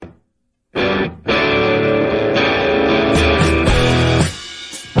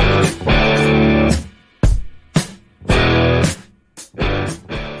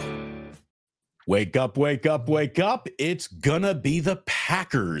Wake up, wake up, wake up. It's gonna be the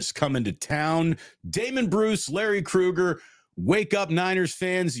Packers coming to town. Damon, Bruce, Larry Krueger. Wake up, Niners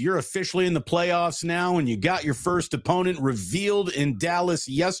fans. You're officially in the playoffs now, and you got your first opponent revealed in Dallas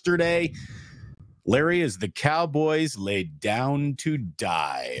yesterday. Larry, as the Cowboys laid down to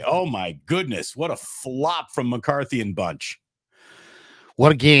die. Oh, my goodness. What a flop from McCarthy and Bunch.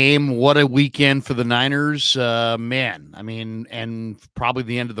 What a game. What a weekend for the Niners. Man, I mean, and probably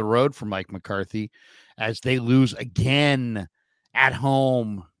the end of the road for Mike McCarthy as they lose again at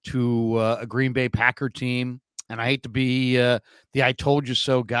home to a Green Bay Packer team. And I hate to be the I told you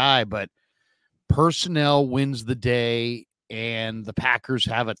so guy, but personnel wins the day, and the Packers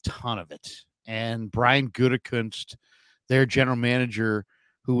have a ton of it. And Brian Gutekunst, their general manager,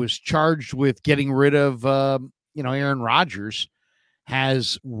 who was charged with getting rid of, Aaron Rodgers,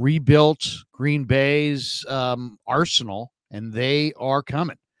 has rebuilt Green Bay's arsenal, and they are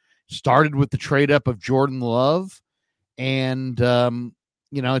coming. Started with the trade up of Jordan Love, and,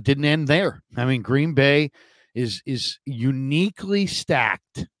 it didn't end there. I mean, Green Bay is uniquely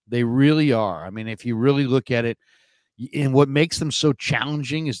stacked. They really are. I mean, if you really look at it, and what makes them so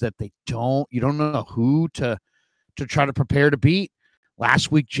challenging is that you don't know who to try to prepare to beat.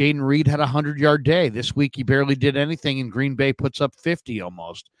 Last week, Jaden Reed had a 100-yard day. This week, he barely did anything, and Green Bay puts up 50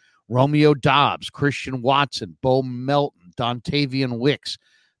 almost. Romeo Doubs, Christian Watson, Bo Melton, Dontavian Wicks,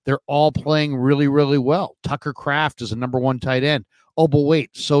 they're all playing really, really well. Tucker Kraft is a number one tight end. Oh, but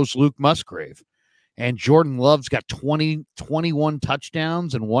wait, so's Luke Musgrave. And Jordan Love's got 21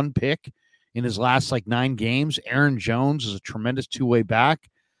 touchdowns and one pick in his last 9 games. Aaron Jones is a tremendous two-way back.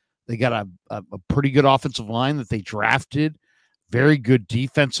 They got a pretty good offensive line that they drafted. Very good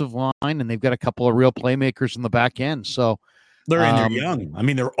defensive line, and they've got a couple of real playmakers in the back end. So they're young. I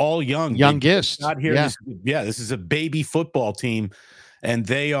mean, they're all young. Youngest. Not here. Yeah. This is a baby football team, and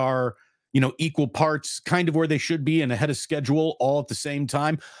they are, equal parts, kind of where they should be and ahead of schedule all at the same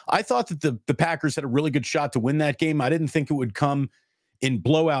time. I thought that the Packers had a really good shot to win that game. I didn't think it would come in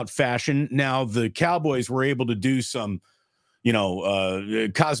blowout fashion. Now, the Cowboys were able to do some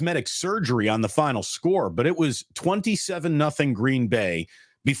cosmetic surgery on the final score, but it was 27-0 Green Bay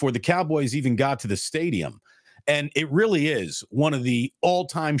before the Cowboys even got to the stadium. And it really is one of the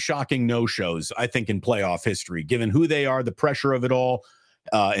all-time shocking no-shows, I think, in playoff history, given who they are, the pressure of it all,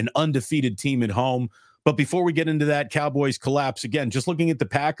 an undefeated team at home. But before we get into that, Cowboys collapse again. Just looking at the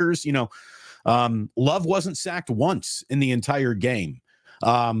Packers, Love wasn't sacked once in the entire game.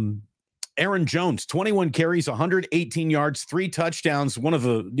 Aaron Jones, 21 carries, 118 yards, 3 touchdowns, one of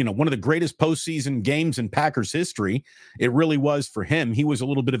the greatest postseason games in Packers history. It really was for him. He was a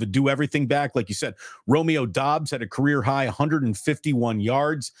little bit of a do-everything back. Like you said, Romeo Doubs had a career-high 151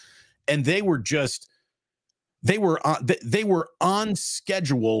 yards, and they were on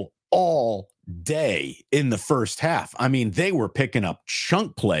schedule all day in the first half. I mean, they were picking up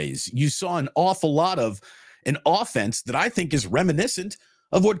chunk plays. You saw an awful lot of an offense that I think is reminiscent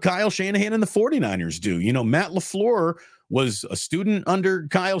of what Kyle Shanahan and the 49ers do. Matt LaFleur was a student under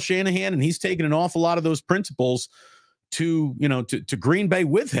Kyle Shanahan, and he's taken an awful lot of those principles to Green Bay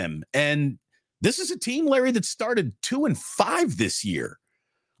with him. And this is a team, Larry, that started 2-5 this year.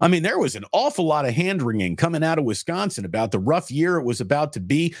 I mean, there was an awful lot of hand-wringing coming out of Wisconsin about the rough year it was about to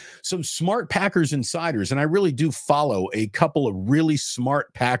be. Some smart Packers insiders, and I really do follow a couple of really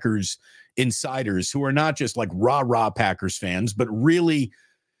smart Packers insiders who are not just rah-rah Packers fans, but really,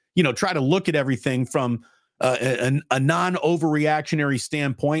 try to look at everything from a non-overreactionary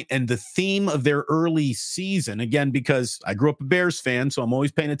standpoint. And the theme of their early season, again, because I grew up a Bears fan, so I'm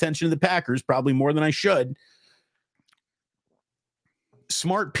always paying attention to the Packers, probably more than I should.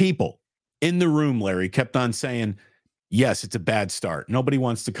 Smart people in the room, Larry, kept on saying, yes, it's a bad start. Nobody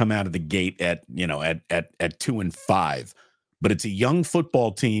wants to come out of the gate at 2-5, but it's a young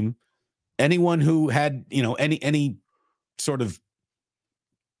football team. Anyone who had, any sort of,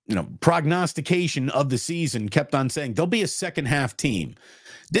 prognostication of the season kept on saying they'll be a second half team.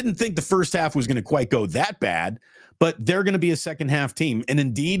 Didn't think the first half was going to quite go that bad, but they're going to be a second half team. And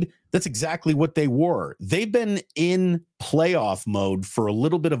indeed, that's exactly what they were. They've been in playoff mode for a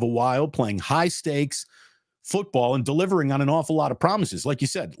little bit of a while, playing high stakes football and delivering on an awful lot of promises. Like you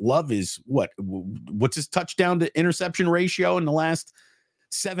said, Love is what's his touchdown to interception ratio in the last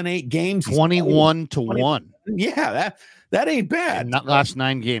 7-8 games? 21-1. Yeah, that ain't bad. Not last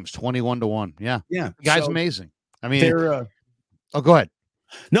 9 games, 21-1. Yeah. The guy's amazing. I mean, go ahead.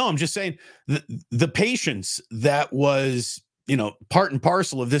 No, I'm just saying the patience that was, part and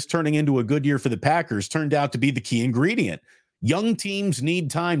parcel of this turning into a good year for the Packers turned out to be the key ingredient. Young teams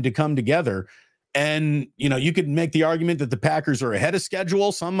need time to come together. And, you could make the argument that the Packers are ahead of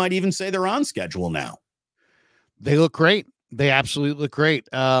schedule. Some might even say they're on schedule now. They look great. They absolutely look great.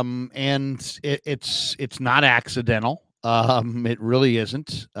 And it's not accidental. It really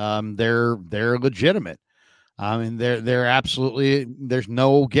isn't. They're legitimate. I mean, they're absolutely, there's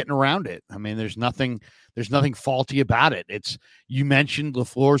no getting around it. I mean, there's nothing faulty about it. You mentioned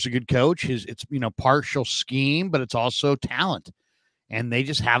LaFleur's a good coach. It's partial scheme, but it's also talent, and they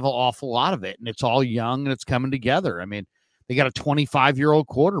just have an awful lot of it, and it's all young and it's coming together. I mean, they got a 25-year-old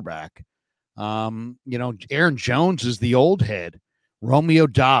quarterback. Aaron Jones is the old head. Romeo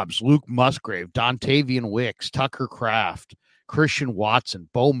Dobbs, Luke Musgrave, Dontavian Wicks, Tucker Kraft, Christian Watson,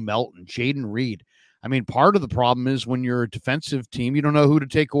 Bo Melton, Jaden Reed. I mean, part of the problem is when you're a defensive team, you don't know who to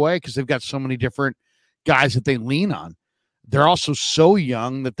take away because they've got so many different guys that they lean on. They're also so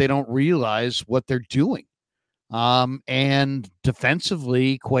young that they don't realize what they're doing. And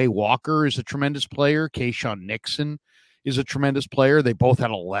defensively, Quay Walker is a tremendous player. Kayshawn Nixon is a tremendous player. They both had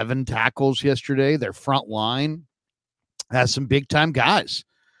 11 tackles yesterday. Their front line has some big-time guys.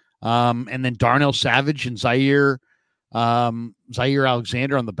 And then Darnell Savage and Zaire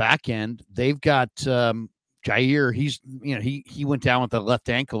Alexander on the back end. They've got Jair. He went down with a left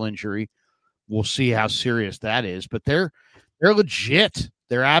ankle injury. We'll see how serious that is. But they're legit.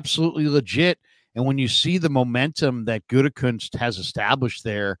 They're absolutely legit. And when you see the momentum that Gutekunst has established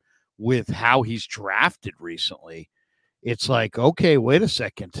there with how he's drafted recently, it's like, okay, wait a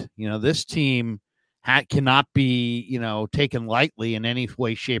second. This team cannot be, taken lightly in any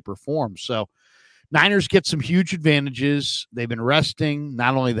way, shape, or form. So Niners get some huge advantages. They've been resting.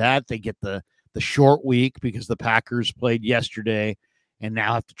 Not only that, they get the short week because the Packers played yesterday and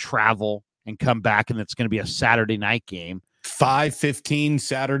now have to travel and come back, and it's going to be a Saturday night game. 5:15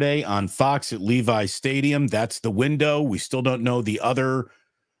 Saturday on Fox at Levi Stadium. That's the window. We still don't know the other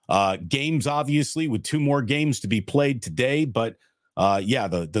games, obviously, with 2 more games to be played today. But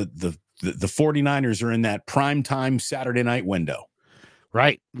the 49ers are in that primetime Saturday night window.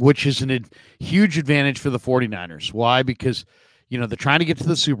 Right, which is a huge advantage for the 49ers. Why? Because, they're trying to get to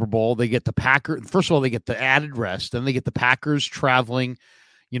the Super Bowl. They get the Packers. First of all, they get the added rest. Then they get the Packers traveling,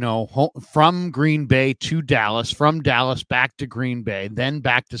 from Green Bay to Dallas, from Dallas back to Green Bay, then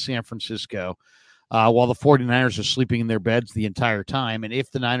back to San Francisco, while the 49ers are sleeping in their beds the entire time. And if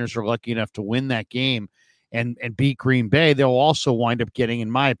the Niners are lucky enough to win that game and beat Green Bay, they'll also wind up getting,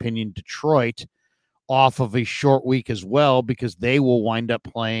 in my opinion, Detroit off of a short week as well, because they will wind up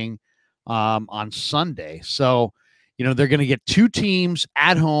playing on Sunday. So, they're going to get 2 teams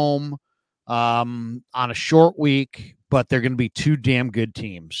at home on a short week, but they're going to be 2 damn good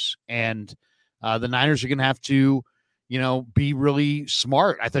teams. And the Niners are going to have to, be really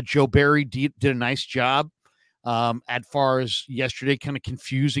smart. I thought Joe Barry did a nice job as far as yesterday, kind of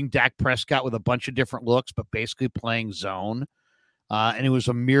confusing Dak Prescott with a bunch of different looks, but basically playing zone. And it was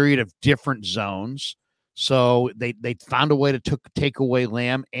a myriad of different zones. So they found a way to take away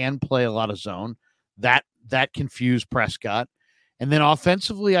Lamb and play a lot of zone. That confused Prescott. And then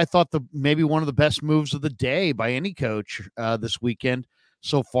offensively, I thought maybe one of the best moves of the day by any coach this weekend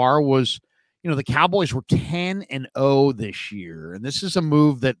so far was, the Cowboys were 10-0 this year, and this is a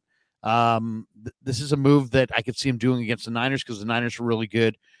move that I could see them doing against the Niners, because the Niners were really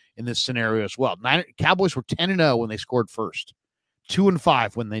good in this scenario as well. Cowboys were 10-0 when they scored first,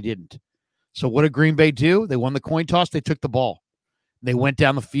 2-5 when they didn't. So what did Green Bay do? They won the coin toss. They took the ball. They went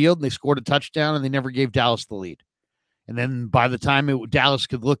down the field, and they scored a touchdown, and they never gave Dallas the lead. And then by the time Dallas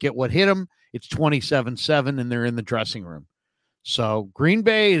could look at what hit them, it's 27-7, and they're in the dressing room. So Green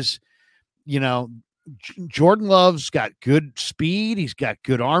Bay is, Jordan Love's got good speed. He's got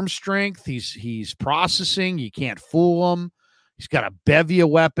good arm strength. He's processing. You can't fool him. He's got a bevy of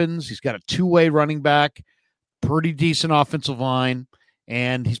weapons. He's got a 2-way running back, pretty decent offensive line,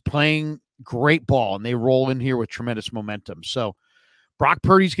 and he's playing great ball, and they roll in here with tremendous momentum. So Brock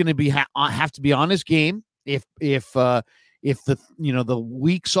Purdy's going to have to be on his game. If the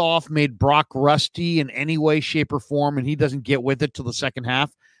weeks off made Brock rusty in any way, shape, or form, and he doesn't get with it till the second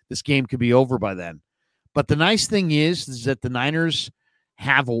half, this game could be over by then. But the nice thing is that the Niners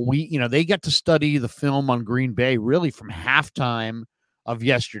have a week. They got to study the film on Green Bay really from halftime of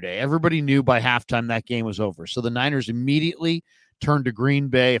yesterday. Everybody knew by halftime that game was over. So the Niners immediately turned to Green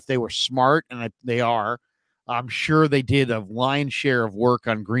Bay. If they were smart, and they are, I'm sure they did a lion's share of work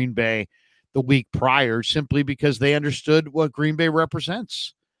on Green Bay the week prior, simply because they understood what Green Bay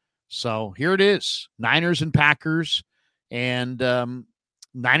represents. So here it is, Niners and Packers, and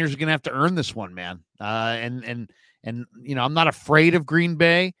Niners are going to have to earn this one, man. And I'm not afraid of Green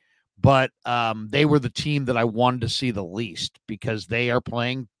Bay, but they were the team that I wanted to see the least, because they are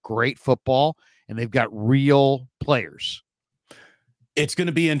playing great football and they've got real players. It's going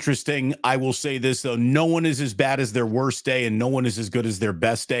to be interesting. I will say this, though. No one is as bad as their worst day, and no one is as good as their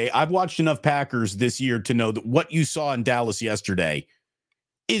best day. I've watched enough Packers this year to know that what you saw in Dallas yesterday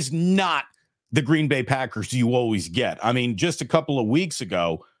is not the Green Bay Packers you always get. I mean, just a couple of weeks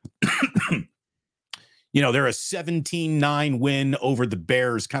ago, they're a 17-9 win over the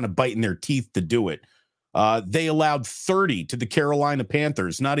Bears, kind of biting their teeth to do it. They allowed 30 to the Carolina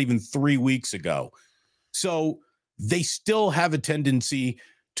Panthers not even 3 weeks ago. So they still have a tendency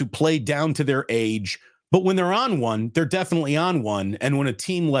to play down to their age. But when they're on one, they're definitely on one. And when a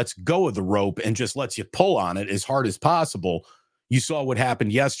team lets go of the rope and just lets you pull on it as hard as possible, you saw what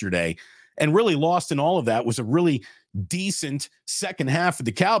happened yesterday. And really lost in all of that was a really decent second half of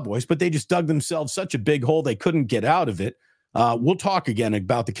the Cowboys, but they just dug themselves such a big hole they couldn't get out of it. We'll talk again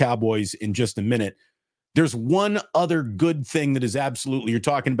about the Cowboys in just a minute. There's one other good thing that is absolutely, you're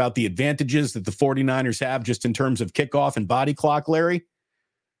talking about the advantages that the 49ers have just in terms of kickoff and body clock, Larry.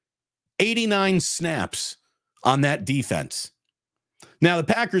 89 snaps on that defense. Now, the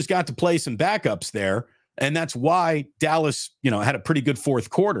Packers got to play some backups there, and that's why Dallas, had a pretty good fourth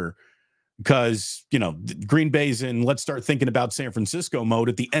quarter because, Green Bay's in let's start thinking about San Francisco mode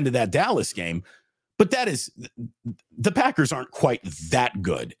at the end of that Dallas game. But the Packers aren't quite that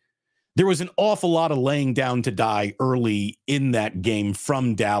good. There was an awful lot of laying down to die early in that game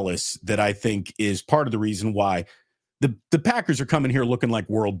from Dallas that I think is part of the reason why the Packers are coming here looking like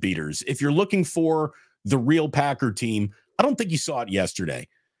world beaters. If you're looking for the real Packer team, I don't think you saw it yesterday.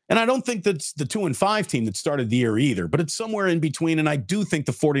 And I don't think that's the 2-5 team that started the year either, but it's somewhere in between. And I do think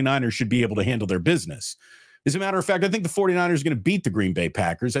the 49ers should be able to handle their business. As a matter of fact, I think the 49ers are going to beat the Green Bay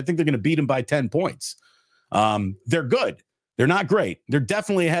Packers. I think they're going to beat them by 10 points. They're good. They're not great. They're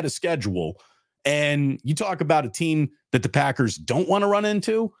definitely ahead of schedule. And you talk about a team that the Packers don't want to run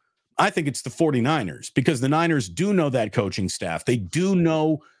into. I think it's the 49ers because the Niners do know that coaching staff. They do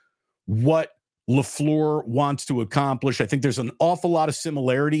know what LaFleur wants to accomplish. I think there's an awful lot of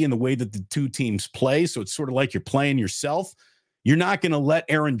similarity in the way that the two teams play. So it's sort of like you're playing yourself. You're not going to let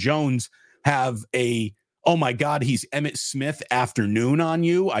Aaron Jones have oh my God, he's Emmitt Smith afternoon on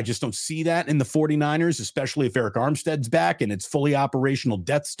you. I just don't see that in the 49ers, especially if Eric Armstead's back and it's fully operational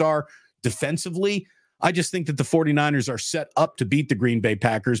Death Star defensively. I just think that the 49ers are set up to beat the Green Bay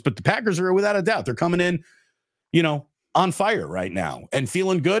Packers, but the Packers are without a doubt. They're coming in, on fire right now and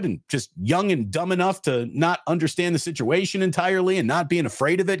feeling good and just young and dumb enough to not understand the situation entirely and not being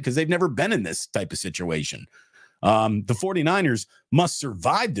afraid of it because they've never been in this type of situation. The 49ers must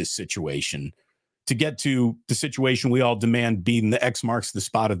survive this situation to get to the situation we all demand being the X marks the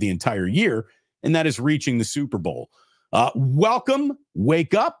spot of the entire year, and that is reaching the Super Bowl. Welcome,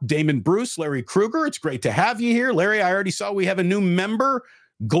 wake up, Damon Bruce, Larry Krueger. It's great to have you here. Larry, I already saw we have a new member.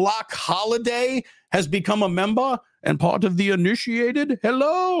 Glock Holiday has become a member and part of the initiated.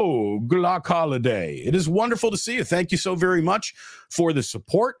 Hello, Glock Holiday. It is wonderful to see you. Thank you so very much for the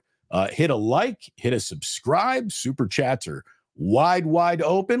support. Hit a like, hit a subscribe. Super chats are wide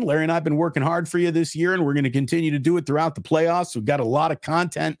open. Larry and I have been working hard for you this year, and we're going to continue to do it throughout the playoffs. We've got a lot of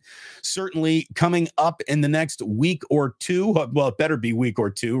content certainly coming up in the next week or two. Well, it better be week or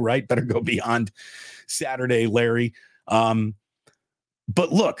two, right? Better go beyond Saturday, Larry.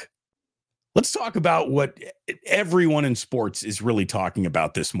 But look, let's talk about what everyone in sports is really talking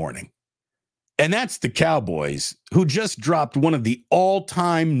about this morning. And that's the Cowboys, who just dropped one of the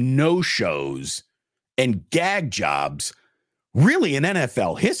all-time no-shows and gag jobs really in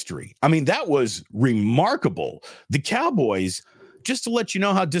NFL history. I mean, that was remarkable. The Cowboys, just to let you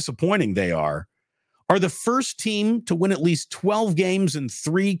know how disappointing they are the first team to win at least 12 games in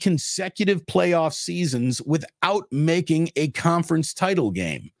 3 consecutive playoff seasons without making a conference title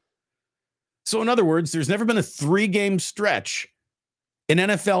game. So in other words, there's never been a 3-game stretch in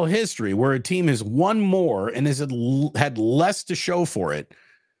NFL history where a team has won more and has had less to show for it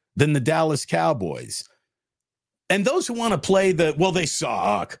than the Dallas Cowboys. And those who want to play they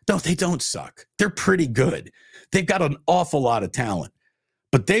suck. No, they don't suck. They're pretty good. They've got an awful lot of talent.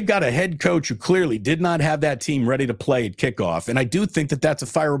 But they've got a head coach who clearly did not have that team ready to play at kickoff. And I do think that that's a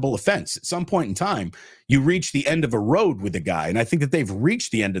fireable offense. At some point in time, you reach the end of a road with a guy. And I think that they've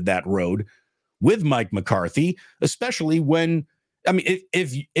reached the end of that road with Mike McCarthy, especially when,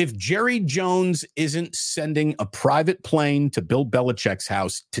 if Jerry Jones isn't sending a private plane to Bill Belichick's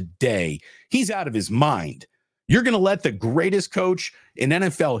house today, he's out of his mind. You're going to let the greatest coach in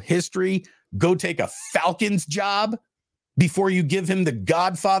NFL history go take a Falcons job before you give him the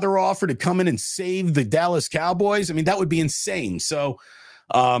Godfather offer to come in and save the Dallas Cowboys? I mean, that would be insane. So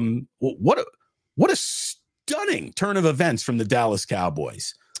what a stunning turn of events from the Dallas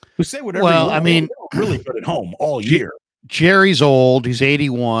Cowboys. Who say whatever Well, you want. I mean, They were really good at home all year. Jerry's old. He's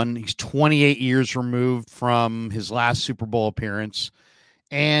 81. He's 28 years removed from his last Super Bowl appearance.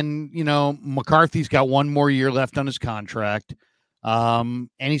 And, McCarthy's got one more year left on his contract. And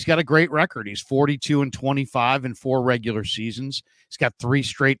he's got a great record. He's 42-25 in 4 regular seasons. He's got 3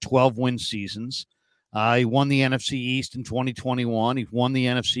 straight 12-win seasons. He won the NFC East in 2021. He won the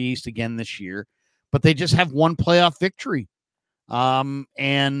NFC East again this year. But they just have one playoff victory. They're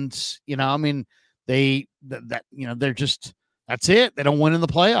just, that's it. They don't win in the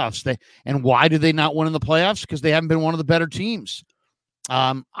playoffs. And why do they not win in the playoffs? Because they haven't been one of the better teams.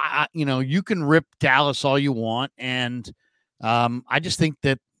 You can rip Dallas all you want. And I just think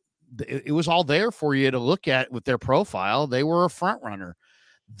that it was all there for you to look at with their profile. They were a front runner.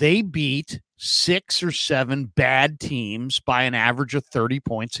 They beat 6 or 7 bad teams by an average of 30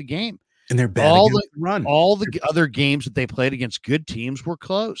 points a game. And they're bad against the run. All the other games that they played against good teams were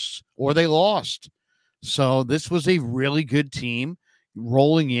close or they lost. So this was a really good team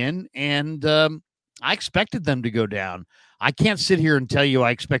rolling in, and I expected them to go down. I can't sit here and tell you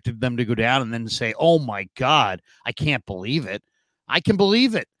I expected them to go down and then say, oh, my God, I can't believe it. I can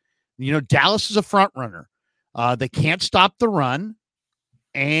believe it. Dallas is a front runner. They can't stop the run.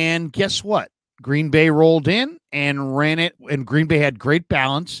 And guess what? Green Bay rolled in and ran it, and Green Bay had great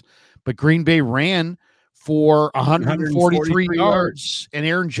balance. But Green Bay ran for 143 yards, and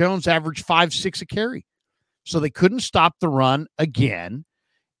Aaron Jones averaged 5.6 a carry. So they couldn't stop the run again,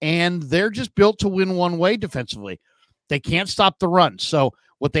 and they're just built to win one way defensively. They can't stop the run. So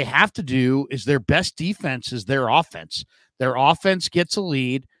what they have to do is their best defense is their offense. Their offense gets a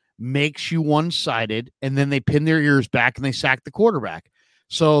lead, makes you one-sided, and then they pin their ears back and they sack the quarterback.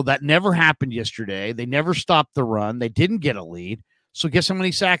 So that never happened yesterday. They never stopped the run. They didn't get a lead. So guess how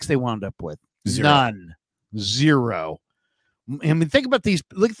many sacks they wound up with? 0. None. 0. I mean, think about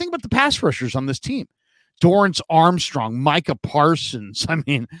the pass rushers on this team. Dorrance Armstrong, Micah Parsons. I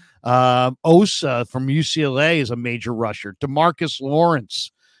mean, Osa from UCLA is a major rusher. DeMarcus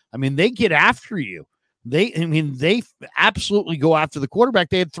Lawrence. I mean, they get after you. They absolutely go after the quarterback.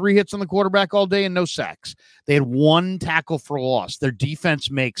 They had 3 hits on the quarterback all day and no sacks. They had 1 tackle for loss. Their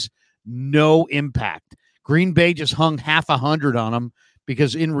defense makes no impact. Green Bay just hung half 100 on them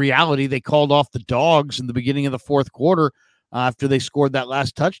because in reality, they called off the dogs in the beginning of the 4th quarter after they scored that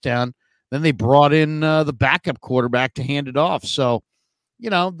last touchdown. Then they brought in the backup quarterback to hand it off. So,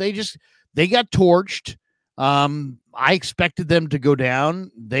 they got torched. I expected them to go down.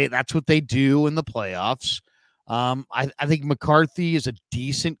 That's what they do in the playoffs. I think McCarthy is a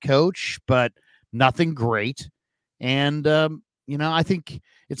decent coach, but nothing great. And, I think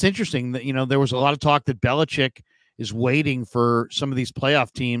it's interesting that, there was a lot of talk that Belichick is waiting for some of these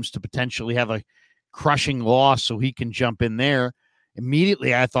playoff teams to potentially have a crushing loss so he can jump in there.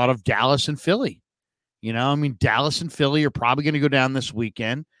 Immediately, I thought of Dallas and Philly. Dallas and Philly are probably going to go down this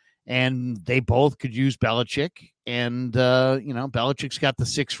weekend, and they both could use Belichick. And, Belichick's got the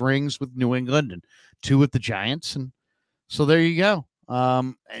 6 rings with New England and 2 with the Giants. And so there you go.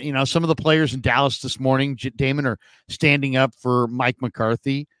 Some of the players in Dallas this morning, Damon, are standing up for Mike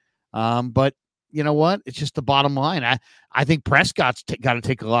McCarthy. But you know what? It's just the bottom line. I think Prescott's got to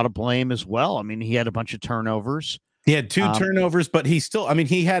take a lot of blame as well. I mean, he had a bunch of turnovers. He had 2 turnovers, but he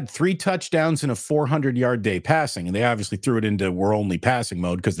had 3 touchdowns and a 400-yard day passing, and they obviously threw it into we're only passing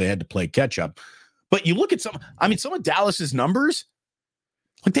mode because they had to play catch up. But you look at some of Dallas's numbers,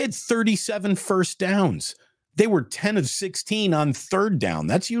 like they had 37 first downs. They were 10 of 16 on 3rd down.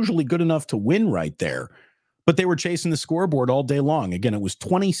 That's usually good enough to win right there. But they were chasing the scoreboard all day long. Again, it was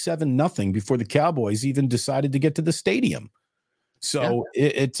 27-0 before the Cowboys even decided to get to the stadium. So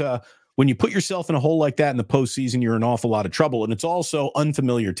when you put yourself in a hole like that in the postseason, you're in an awful lot of trouble. And it's also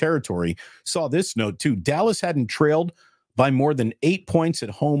unfamiliar territory. Saw this note too. Dallas hadn't trailed by more than 8 points at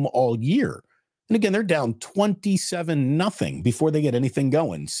home all year. And again, they're down 27-0 before they get anything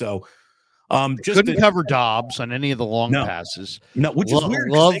going. So just couldn't cover Dobbs on any of the long passes. No, which is weird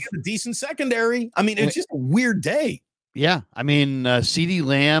because they got a decent secondary. I mean, it's just a weird day. Yeah. I mean, CeeDee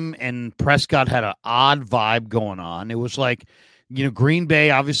Lamb and Prescott had an odd vibe going on. It was like, Green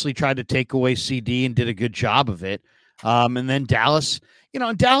Bay obviously tried to take away CD and did a good job of it. And then Dallas,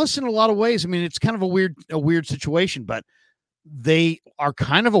 Dallas in a lot of ways, I mean, it's kind of a weird situation, but they are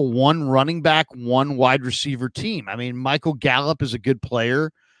kind of a 1 running back, 1 wide receiver team. I mean, Michael Gallup is a good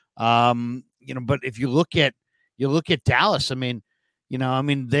player. But if you look at Dallas,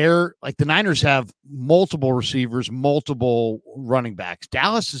 they're like the Niners have multiple receivers, multiple running backs.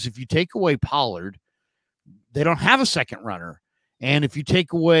 Dallas is, if you take away Pollard, they don't have a second runner. And if you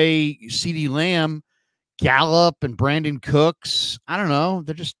take away CeeDee Lamb, Gallup and Brandon Cooks, I don't know.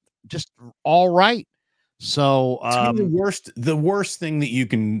 They're just all right. So to me, the worst thing that you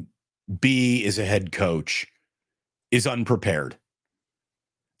can be as a head coach is unprepared.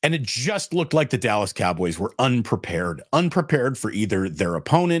 And it just looked like the Dallas Cowboys were unprepared for either their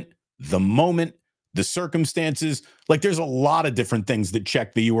opponent, the moment, the circumstances. Like there's a lot of different things that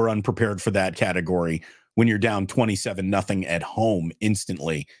check that you were unprepared for that category when you're down 27-0 at home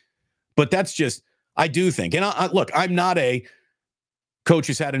instantly. But that's just, I do think, and look, I'm not a coach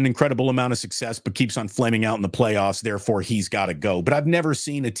who's had an incredible amount of success, but keeps on flaming out in the playoffs. Therefore, he's got to go. But I've never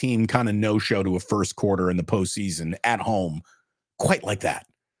seen a team kind of no-show to a first quarter in the postseason at home quite like that.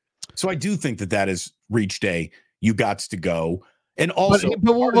 So I do think that has reached a you gots to go. And also,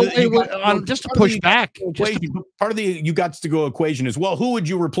 just to push back, part of the you gots to go equation is, well, who would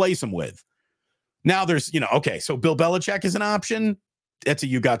you replace him with? Now there's, okay, so Bill Belichick is an option. That's a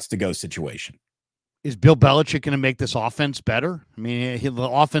you gots to go situation. Is Bill Belichick going to make this offense better? I mean, the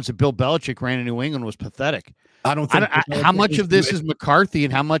offense that Bill Belichick ran in New England was pathetic. I don't think how much of this is McCarthy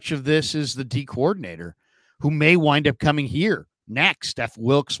and how much of this is the D coordinator who may wind up coming here next if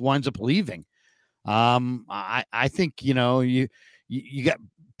Wilkes winds up leaving. I think, you got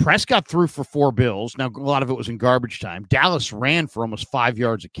Prescott threw for 4 bills. Now, a lot of it was in garbage time. Dallas ran for almost 5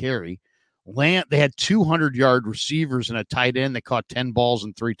 yards a carry. They had 200-yard receivers and a tight end that caught 10 balls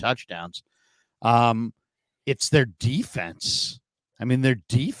and 3 touchdowns. It's their defense. I mean, their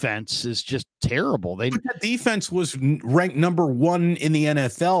defense is just terrible. That defense was ranked number 1 in the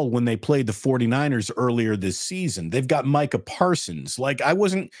NFL when they played the 49ers earlier this season. They've got Micah Parsons. Like, I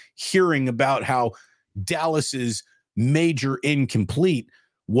wasn't hearing about how Dallas's major incomplete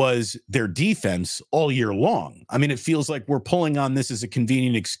was their defense all year long. I mean, it feels like we're pulling on this as a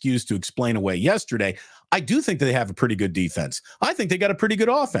convenient excuse to explain away yesterday. I do think that they have a pretty good defense. I think they got a pretty good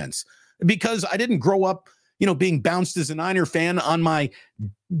offense because I didn't grow up, being bounced as a Niner fan on my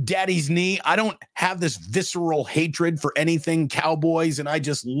daddy's knee. I don't have this visceral hatred for anything Cowboys, and I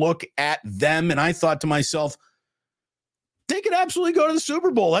just look at them and I thought to myself, they could absolutely go to the Super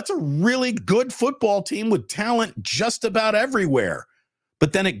Bowl. That's a really good football team with talent just about everywhere.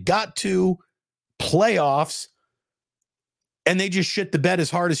 But then it got to playoffs and they just shit the bed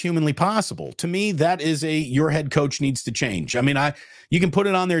as hard as humanly possible. To me, that is your head coach needs to change. I mean, you can put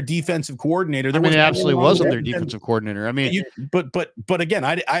it on their defensive coordinator. It absolutely was on their defensive coordinator. I mean, but again,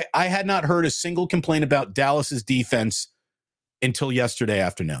 I had not heard a single complaint about Dallas's defense until yesterday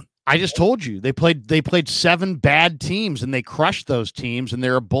afternoon. I just told you they played 7 bad teams and they crushed those teams, and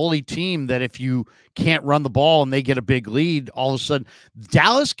they're a bully team that if you can't run the ball and they get a big lead, all of a sudden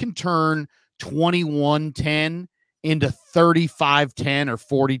Dallas can turn 21-10 into 35-10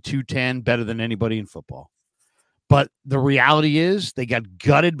 or 42-10 better than anybody in football. But the reality is they got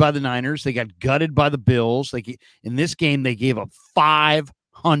gutted by the Niners. They got gutted by the Bills. In this game, they gave up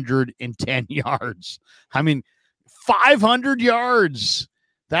 510 yards. I mean, 500 yards.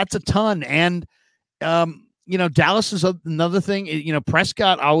 That's a ton. And, Dallas is another thing.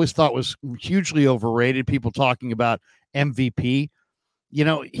 Prescott I always thought was hugely overrated. People talking about MVP.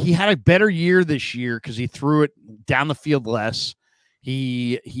 He had a better year this year because he threw it down the field less.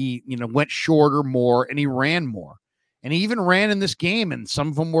 He went shorter more, and he ran more. And he even ran in this game, and some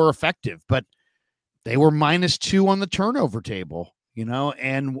of them were effective, but they were -2 on the turnover table,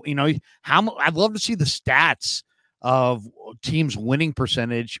 and, I'd love to see the stats of teams' winning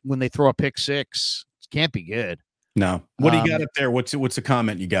percentage when they throw a pick six. It can't be good. No. What do you got up there? What's the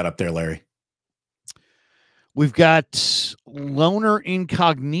comment you got up there, Larry? We've got Loner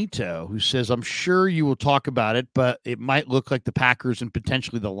Incognito who says, I'm sure you will talk about it, but it might look like the Packers and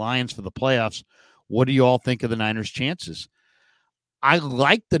potentially the Lions for the playoffs. What do you all think of the Niners' chances? I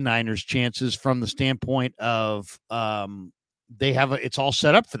like the Niners' chances from the standpoint of it's all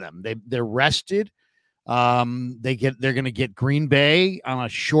set up for them. They're rested. They're going to get Green Bay on a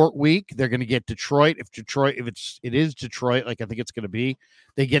short week. They're going to get Detroit. If it is Detroit, like I think it's going to be,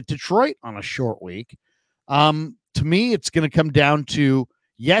 they get Detroit on a short week. To me, it's going to come down to,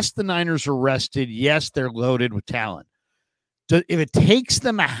 yes, the Niners are rested. Yes, they're loaded with talent. If it takes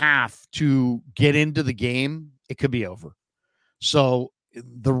them a half to get into the game, it could be over. So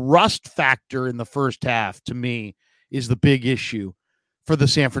the rust factor in the first half, to me, is the big issue for the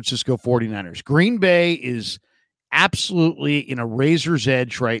San Francisco 49ers. Green Bay is absolutely in a razor's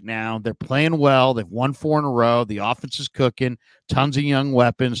edge right now. They're playing well. They've won 4 in a row. The offense is cooking. Tons of young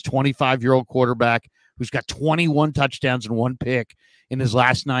weapons. 25-year-old quarterback who's got 21 touchdowns and 1 pick in his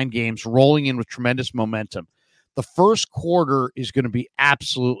last 9 games, rolling in with tremendous momentum. The first quarter is going to be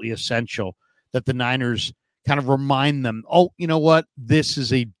absolutely essential that the Niners kind of remind them, oh, you know what? This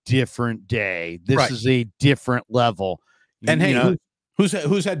is a different day. This is a different level. And hey,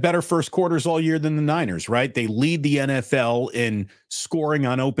 who's had better first quarters all year than the Niners, right? They lead the NFL in scoring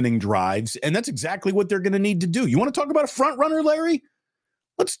on opening drives, and that's exactly what they're going to need to do. You want to talk about a front runner, Larry?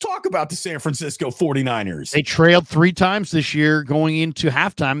 Let's talk about the San Francisco 49ers. They trailed 3 times this year going into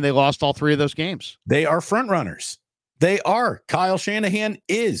halftime. They lost all 3 of those games. They are front runners. They are. Kyle Shanahan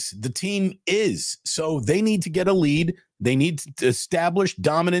is. The team is. So they need to get a lead. They need to establish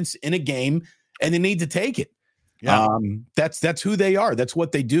dominance in a game, and they need to take it. Yeah. That's who they are. That's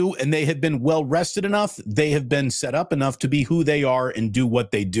what they do, and they have been well rested enough. They have been set up enough to be who they are and do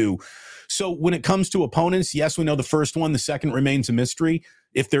what they do. So when it comes to opponents, yes, we know the first one. The second remains a mystery.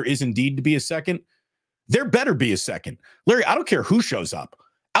 If there is indeed to be a second, there better be a second. Larry, I don't care who shows up.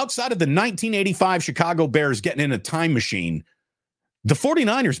 Outside of the 1985 Chicago Bears getting in a time machine, the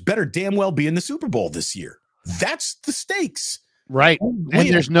 49ers better damn well be in the Super Bowl this year. That's the stakes. Right. And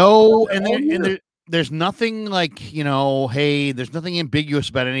there's nothing like, you know, hey, there's nothing ambiguous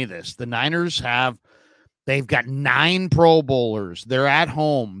about any of this. The Niners they've got 9 Pro Bowlers. They're at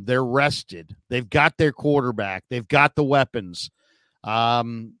home. They're rested. They've got their quarterback. They've got the weapons.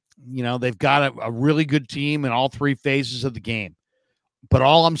 You know, they've got a really good team in all 3 phases of the game. But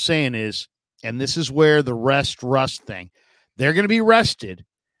all I'm saying is, and this is where the rust thing, they're going to be rested.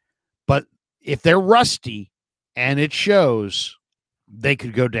 But if they're rusty and it shows, they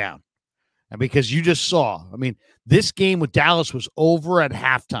could go down. And because you just saw, I mean, this game with Dallas was over at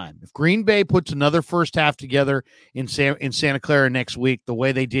halftime. If Green Bay puts another first half together in Santa Clara next week, the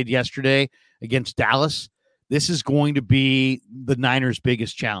way they did yesterday against Dallas, this is going to be the Niners'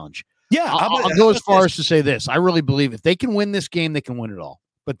 biggest challenge. Yeah, I'll go as far as to say this. I really believe if they can win this game, they can win it all.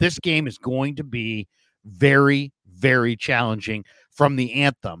 But this game is going to be very, very challenging from the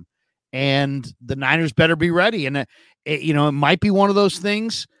anthem. And the Niners better be ready. And, it might be one of those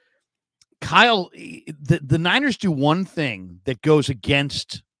things. Kyle, the Niners do one thing that goes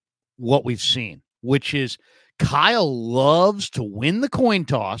against what we've seen, which is Kyle loves to win the coin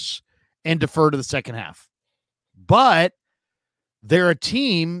toss and defer to the second half. But they're a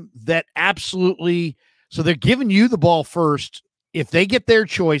team that absolutely, so they're giving you the ball first. If they get their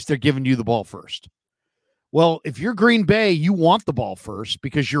choice, they're giving you the ball first. Well, if you're Green Bay, you want the ball first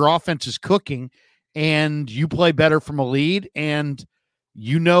because your offense is cooking and you play better from a lead. And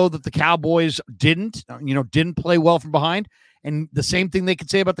you know that the Cowboys didn't play well from behind. And the same thing they could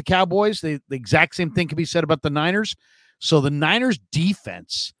say about the Cowboys, the exact same thing can be said about the Niners. So the Niners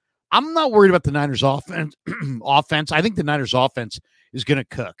defense, I'm not worried about the Niners offense. I think the Niners offense is going to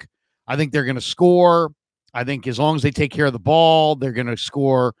cook. I think they're going to score. I think as long as they take care of the ball, they're going to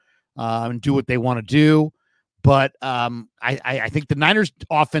score and do what they want to do. But I think the Niners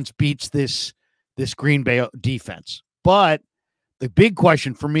offense beats this Green Bay defense. But the big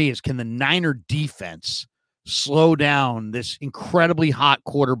question for me is, can the Niner defense slow down this incredibly hot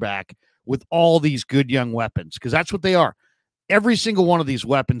quarterback with all these good young weapons? Because that's what they are. Every single one of these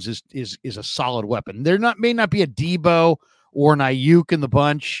weapons is a solid weapon. May not be a Debo or an Ayuk in the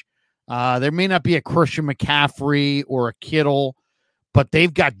bunch. There may not be a Christian McCaffrey or a Kittle, but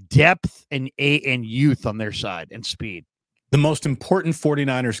they've got depth and youth on their side and speed. The most important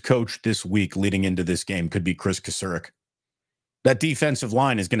 49ers coach this week leading into this game could be Chris Kasurik. That defensive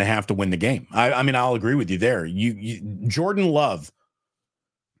line is going to have to win the game. I mean, I'll agree with you there. Jordan Love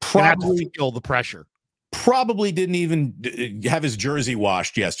probably feel the pressure. Probably didn't even have his jersey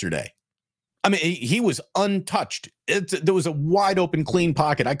washed yesterday. I mean, he was untouched. There was a wide open, clean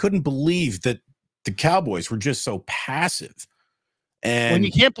pocket. I couldn't believe that the Cowboys were just so passive. And when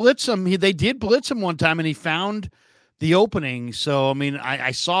you can't blitz him, they did blitz him one time, and he found the opening. So, I mean,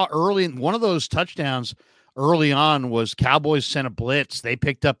 I saw early in one of those touchdowns early on was Cowboys sent a blitz. They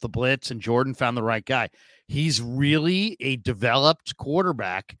picked up the blitz, and Jordan found the right guy. He's really a developed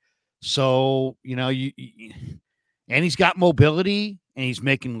quarterback. So, and he's got mobility, and he's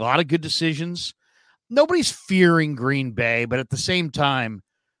making a lot of good decisions. Nobody's fearing Green Bay, but at the same time,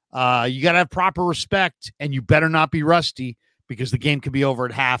 you got to have proper respect, and you better not be rusty because the game could be over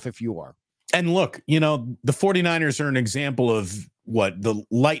at half if you are. And look, the 49ers are an example of the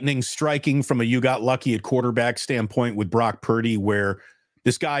lightning striking from a you got lucky at quarterback standpoint with Brock Purdy, where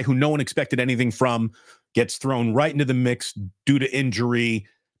this guy who no one expected anything from gets thrown right into the mix due to injury,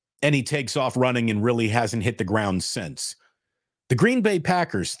 and he takes off running and really hasn't hit the ground since. The Green Bay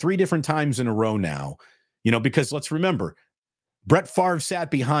Packers, 3 different times in a row now, because let's remember, Brett Favre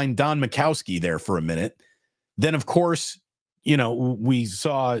sat behind Don Majkowski there for a minute. Then, of course, we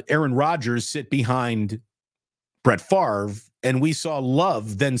saw Aaron Rodgers sit behind Brett Favre and we saw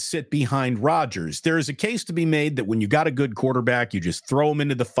Love then sit behind Rodgers. There is a case to be made that when you got a good quarterback, you just throw him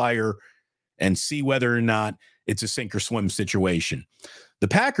into the fire and see whether or not it's a sink or swim situation. The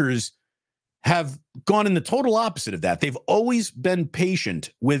Packers have gone in the total opposite of that. They've always been patient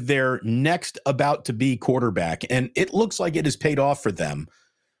with their next about to be quarterback, and it looks like it has paid off for them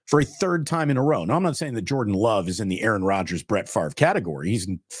for a third time in a row. Now, I'm not saying that Jordan Love is in the Aaron Rodgers, Brett Favre category. He's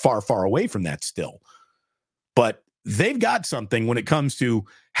far, far away from that still. But they've got something when it comes to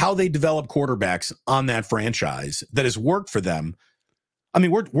how they develop quarterbacks on that franchise that has worked for them. I mean,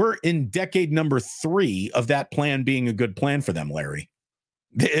 we're in decade number 3 of that plan being a good plan for them, Larry.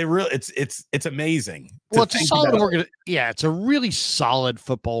 It's amazing. Well, it's a solid it's a really solid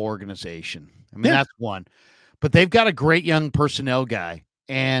football organization. I mean, that's one. But they've got a great young personnel guy,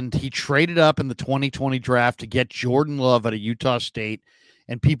 and he traded up in the 2020 draft to get Jordan Love out of Utah State,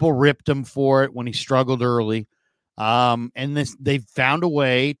 and people ripped him for it when he struggled early. They've found a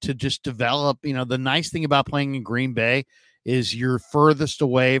way to just develop. The nice thing about playing in Green Bay is you're furthest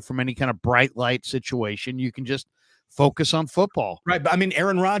away from any kind of bright light situation. You can just focus on football. Right. But I mean,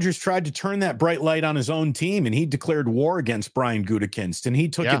 Aaron Rodgers tried to turn that bright light on his own team, and he declared war against Brian Gutekunst, and he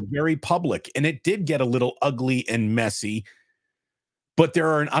took it very public, and it did get a little ugly and messy. But there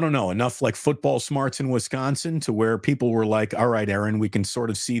are, I don't know, enough like football smarts in Wisconsin to where people were like, all right, Aaron, we can sort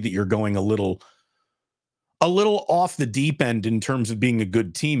of see that you're going a little off the deep end in terms of being a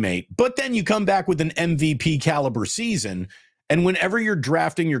good teammate. But then you come back with an MVP caliber season. And whenever you're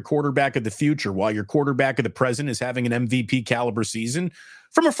drafting your quarterback of the future, while your quarterback of the present is having an MVP caliber season,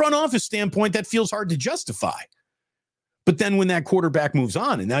 from a front office standpoint, that feels hard to justify. But then when that quarterback moves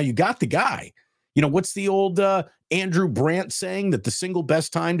on and now you got the guy, what's the old Andrew Brandt saying that the single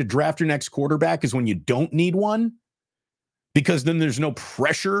best time to draft your next quarterback is when you don't need one? Because then there's no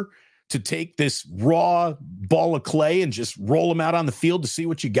pressure to take this raw ball of clay and just roll them out on the field to see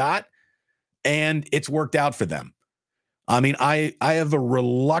what you got. And it's worked out for them. I mean, I have a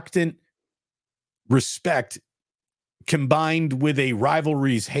reluctant respect combined with a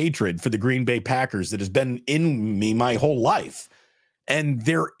rivalry's hatred for the Green Bay Packers that has been in me my whole life. And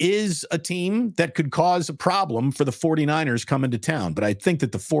there is a team that could cause a problem for the 49ers coming to town. But I think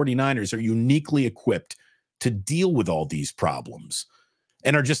that the 49ers are uniquely equipped to deal with all these problems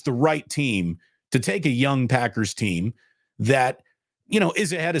and are just the right team to take a young Packers team that,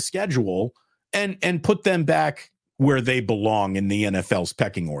 is ahead of schedule and put them back where they belong in the NFL's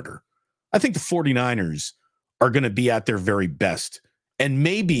pecking order. I think the 49ers are going to be at their very best. And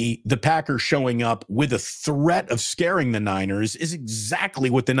maybe the Packers showing up with a threat of scaring the Niners is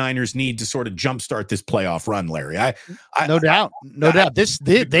exactly what the Niners need to sort of jumpstart this playoff run, Larry. No doubt.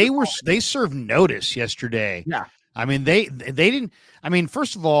 They served notice yesterday. Yeah. I mean, they didn't. I mean,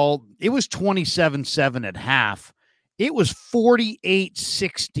 first of all, it was 27-7 at half. It was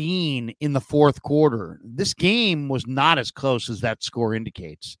 48-16 in the fourth quarter. This game was not as close as that score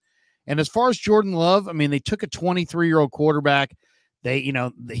indicates. And as far as Jordan Love, I mean, they took a 23-year-old quarterback. He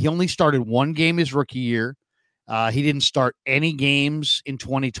only started one game his rookie year. He didn't start any games in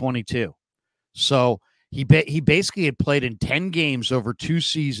 2022. So he basically had played in 10 games over 2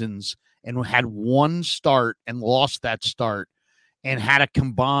 seasons and had one start and lost that start, and had a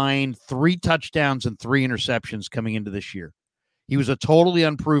combined 3 touchdowns and 3 interceptions coming into this year. He was a totally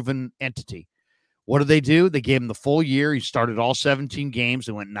unproven entity. What did they do? They gave him the full year. He started all 17 games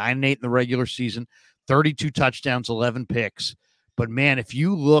and went 9-8 in the regular season, 32 touchdowns, 11 picks. But man, if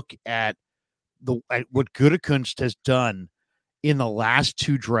you look at what Gutekunst has done in the last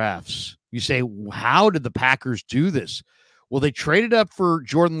 2 drafts, you say, how did the Packers do this? Well, they traded up for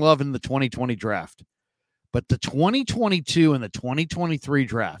Jordan Love in the 2020 draft. But the 2022 and the 2023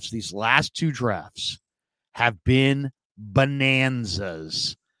 drafts, these last 2 drafts, have been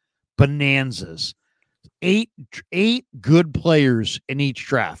bonanzas. 8 good players in each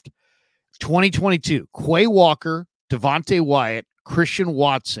draft. 2022, Quay Walker, Devontae Wyatt, Christian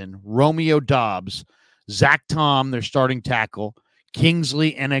Watson, Romeo Doubs, Zach Tom, their starting tackle,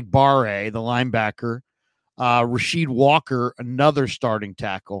 Kingsley Enagbare, the linebacker, Rasheed Walker, another starting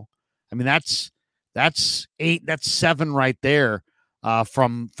tackle. I mean, that's 8, that's 7 right there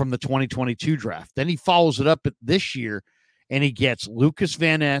from the 2022 draft. Then he follows it up this year, and he gets Lucas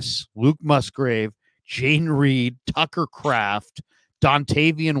Van Ness, Luke Musgrave, Jaden Reed, Tucker Kraft,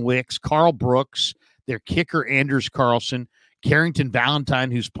 Dontavian Wicks, Carl Brooks, their kicker Anders Carlson, Carrington Valentine,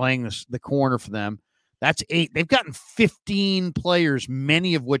 who's playing the corner for them. That's 8. They've gotten 15 players,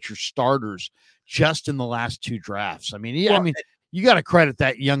 many of which are starters, just in the last 2 drafts. I mean, you got to credit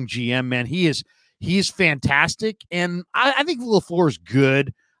that young GM, man. He is fantastic, and I think LaFleur is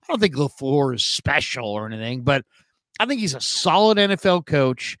good. I don't think LaFleur is special or anything, but I think he's a solid NFL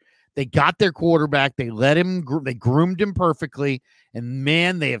coach. They got their quarterback. They groomed him perfectly. And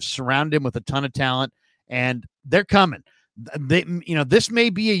man, they have surrounded him with a ton of talent, and they're coming. This may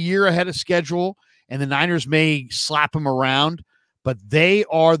be a year ahead of schedule, and the Niners may slap them around, but they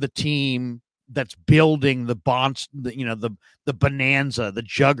are the team that's building the bonds, the bonanza, the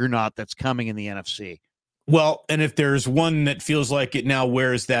juggernaut that's coming in the NFC. Well, and if there's one that feels like it now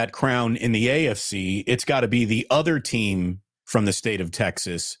wears that crown in the AFC, it's got to be the other team from the state of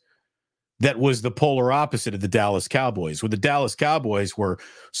Texas that was the polar opposite of the Dallas Cowboys. Where the Dallas Cowboys were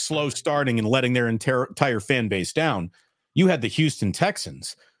slow starting and letting their entire fan base down, you had the Houston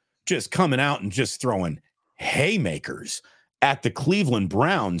Texans just coming out and just throwing haymakers at the Cleveland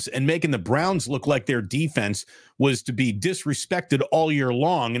Browns and making the Browns look like their defense was to be disrespected all year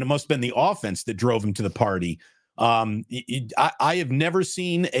long. And it must have been the offense that drove them to the party. I have never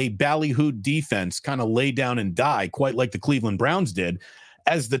seen a ballyhooed defense kind of lay down and die quite like the Cleveland Browns did,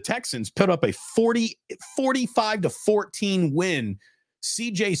 as the Texans put up a 45-14 win.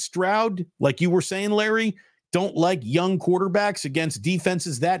 CJ Stroud, like you were saying, Larry, don't like young quarterbacks against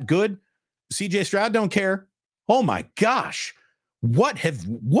defenses that good. CJ Stroud don't care. Oh my gosh. What have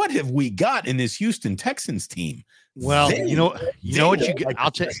we got in this Houston Texans team? Well, you know what you get. Like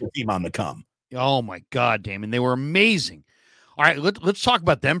I'll tell you, team on the come. Oh my God, Damon, they were amazing. All right, let's talk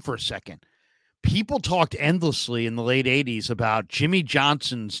about them for a second. People talked endlessly in the late 80s about Jimmy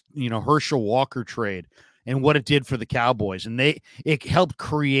Johnson's, Herschel Walker trade and what it did for the Cowboys. And it helped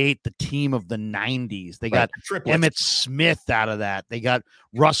create the team of the 90s. They got Emmitt Smith out of that. They got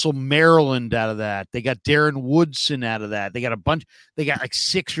Russell Maryland out of that. They got Darren Woodson out of that. They got like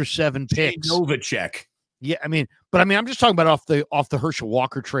 6 or 7 picks. Novacek. Yeah, I'm just talking about off the Herschel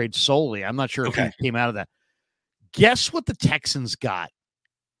Walker trade solely. I'm not sure if he came out of that. Guess what the Texans got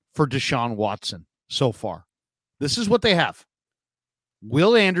for Deshaun Watson so far? This is what they have.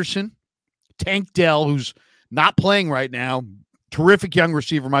 Will Anderson, Tank Dell, who's not playing right now, terrific young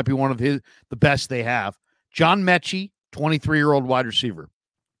receiver, might be one of the best they have. John Mechie, 23-year-old wide receiver.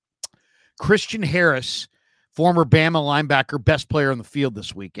 Christian Harris, former Bama linebacker, best player on the field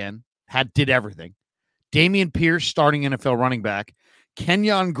this weekend, did everything. Damian Pierce, starting NFL running back.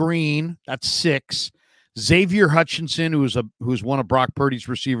 Kenyon Green, that's 6. Xavier Hutchinson, who's one of Brock Purdy's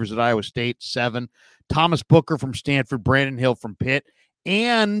receivers at Iowa State, 7. Thomas Booker from Stanford, Brandon Hill from Pitt,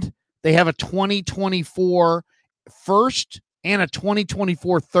 and they have a 2024 first and a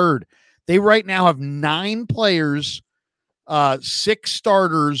 2024 third. They right now have 9 players, 6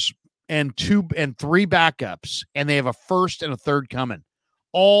 starters, and 3 backups, and they have a first and a third coming,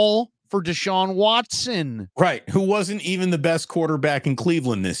 all for Deshaun Watson. Right, who wasn't even the best quarterback in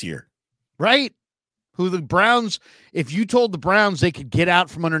Cleveland this year. Right. Who the Browns, if you told the Browns they could get out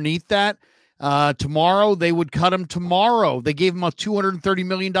from underneath that tomorrow, they would cut him tomorrow. They gave him a $230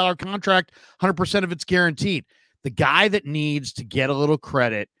 million contract, 100% of it's guaranteed. The guy that needs to get a little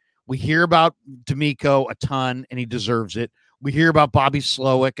credit, we hear about D'Amico a ton, and he deserves it. We hear about Bobby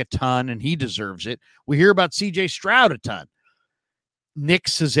Slowick a ton, and he deserves it. We hear about C.J. Stroud a ton. Nick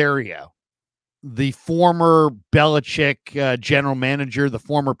Caserio, the former Belichick general manager, the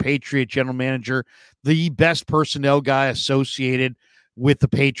former Patriot general manager, the best personnel guy associated with the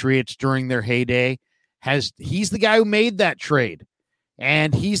Patriots during their heyday, he's the guy who made that trade.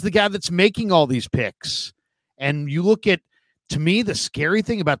 And he's the guy that's making all these picks. And you look at, to me, the scary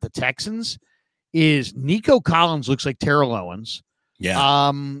thing about the Texans is Nico Collins looks like Terrell Owens.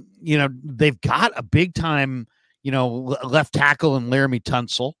 Yeah. They've got a big time, left tackle in Laramie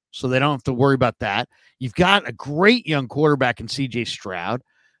Tunsil, so they don't have to worry about that. You've got a great young quarterback in C.J. Stroud.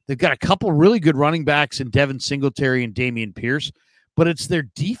 They've got a couple really good running backs in Devin Singletary and Damian Pierce, but it's their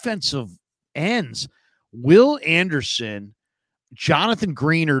defensive ends. Will Anderson, Jonathan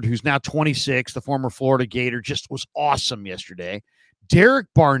Greenard, who's now 26, the former Florida Gator, just was awesome yesterday. Derek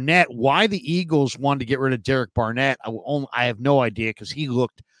Barnett, why the Eagles wanted to get rid of Derek Barnett, I have no idea, because he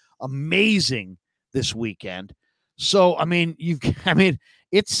looked amazing this weekend. So,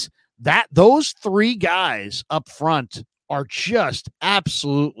 it's that those 3 guys up front are just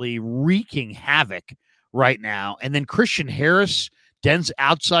absolutely wreaking havoc right now. And then Christian Harris,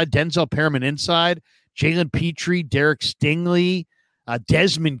 Denzel Perriman inside, Jalen Petrie, Derek Stingley,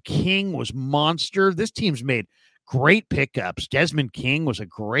 Desmond King was monster. This team's made great pickups. Desmond King was a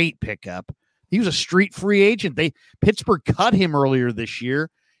great pickup. He was a street free agent. Pittsburgh cut him earlier this year,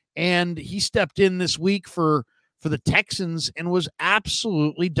 and he stepped in this week for the Texans and was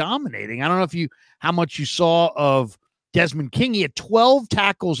absolutely dominating. I don't know how much you saw of Desmond King. He had 12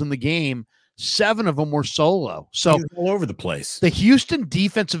 tackles in the game. 7 of them were solo. So all over the place. The Houston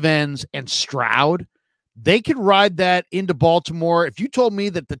defensive ends and Stroud, they could ride that into Baltimore. If you told me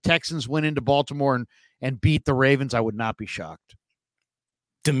that the Texans went into Baltimore and beat the Ravens, I would not be shocked.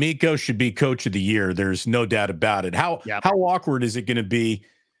 D'Amico should be coach of the year. There's no doubt about it. How awkward is it going to be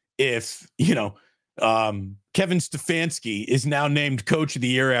if, Kevin Stefanski is now named coach of the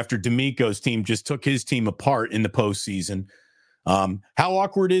year after D'Amico's team just took his team apart in the postseason? How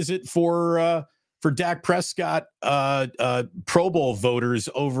awkward is it for Dak Prescott Pro Bowl voters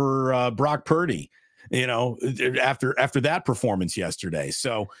over Brock Purdy, after that performance yesterday?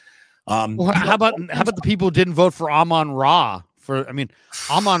 So how about the people who didn't vote for Amon-Ra?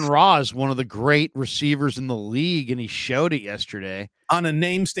 Amon-Ra is one of the great receivers in the league, and he showed it yesterday. On a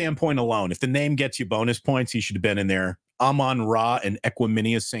name standpoint alone, if the name gets you bonus points, he should have been in there. Amon-Ra and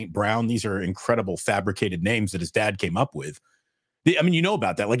Equiminius St. Brown, these are incredible fabricated names that his dad came up with.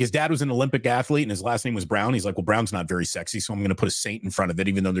 About that. Like, his dad was an Olympic athlete and his last name was Brown. He's like, well, Brown's not very sexy, so I'm going to put a Saint in front of it,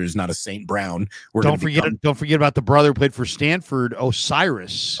 even though there's not a Saint Brown. Don't forget about the brother who played for Stanford,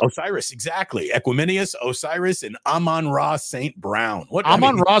 Osiris. Osiris, exactly. Equiminius, Osiris, and Amon-Ra St. Brown.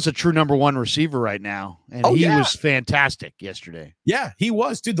 Amon-Ra's a true number one receiver right now, and he was fantastic yesterday. Yeah, he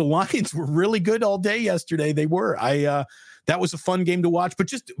was. Dude, the Lions were really good all day yesterday. They were. That was a fun game to watch. But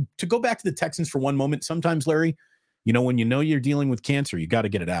just to go back to the Texans for one moment, sometimes, Larry, when you're dealing with cancer, you got to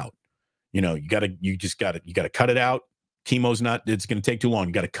get it out. You got to cut it out. It's going to take too long.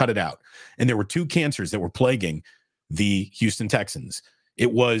 You got to cut it out. And there were two cancers that were plaguing the Houston Texans.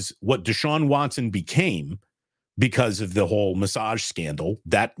 It was what Deshaun Watson became because of the whole massage scandal.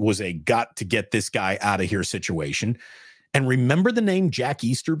 That was a got to get this guy out of here situation. And remember the name Jack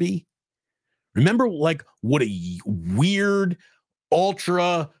Easterby? Remember what a weird,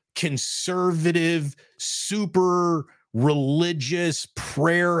 ultra conservative, super religious,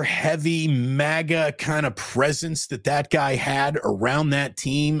 prayer heavy, MAGA kind of presence that guy had around that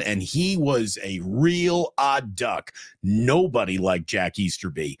team. And he was a real odd duck. Nobody liked Jack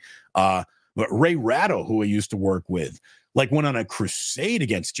Easterby. But Ray Ratto, who I used to work with, went on a crusade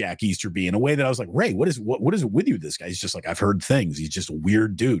against Jack Easterby in a way that I was like, Ray, what is it with you? This guy? He's just like, I've heard things. He's just a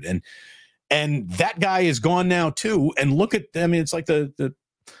weird dude. And that guy is gone now too. And look at them. It's like the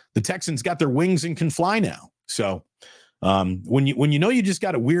Texans got their wings and can fly now. So when you just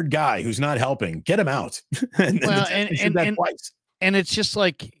got a weird guy who's not helping, get him out. and it's just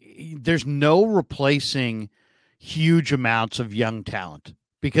like there's no replacing huge amounts of young talent,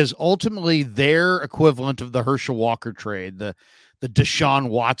 because ultimately their equivalent of the Herschel Walker trade, the Deshaun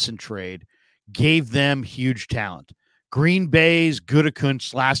Watson trade, gave them huge talent. Green Bay's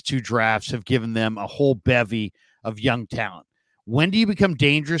Gutekunst's last two drafts have given them a whole bevy of young talent. When do you become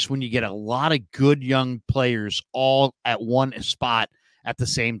dangerous? When you get a lot of good young players all at one spot at the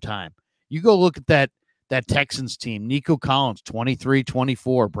same time. You go look at that Texans team. Nico Collins,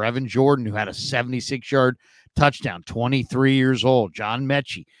 23-24. Brevin Jordan, who had a 76-yard touchdown, 23 years old. John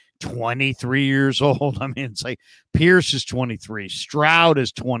Mechie, 23 years old. It's like Pierce is 23. Stroud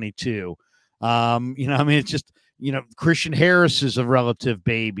is 22. It's just, Christian Harris is a relative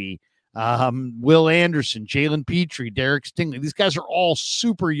baby. Will Anderson, Jalen Petrie, Derek Stingley. These guys are all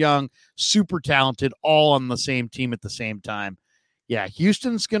super young, super talented, all on the same team at the same time. Yeah,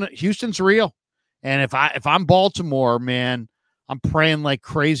 Houston's real. And if I'm Baltimore, man, I'm praying like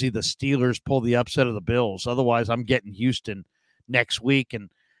crazy the Steelers pull the upset of the Bills. Otherwise, I'm getting Houston next week.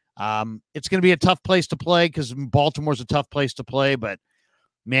 And it's going to be a tough place to play because Baltimore's a tough place to play. But,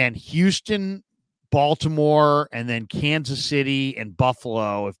 man, Houston, Baltimore, and then Kansas City and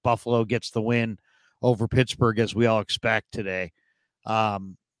Buffalo, if Buffalo gets the win over Pittsburgh, as we all expect today. I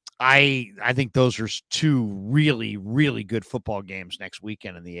think those are two really, really good football games next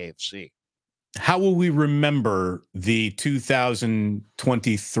weekend in the AFC. How will we remember the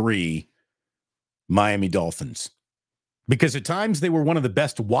 2023 Miami Dolphins? Because at times they were one of the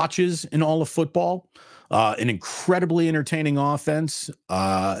best watches in all of football. An incredibly entertaining offense.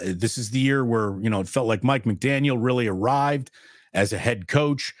 This is the year where, it felt like Mike McDaniel really arrived as a head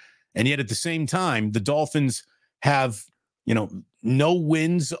coach. And yet at the same time, the Dolphins have, no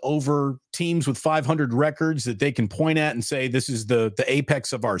wins over teams with 500 records that they can point at and say, this is the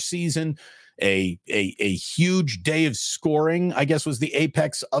apex of our season. A huge day of scoring, I guess, was the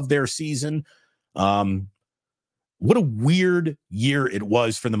apex of their season. What a weird year it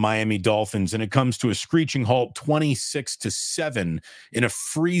was for the Miami Dolphins, and it comes to a screeching halt, 26-7 in a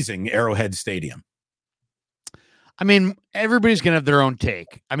freezing Arrowhead Stadium. Everybody's going to have their own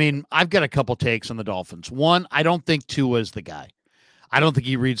take. I've got a couple takes on the Dolphins. One, I don't think Tua is the guy. I don't think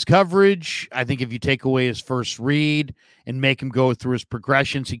he reads coverage. I think if you take away his first read and make him go through his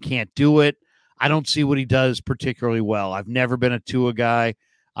progressions, he can't do it. I don't see what he does particularly well. I've never been a Tua guy.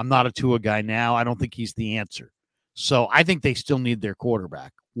 I'm not a Tua guy now. I don't think he's the answer. So I think they still need their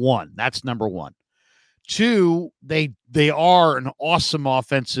quarterback. One, that's number one. Two, they are an awesome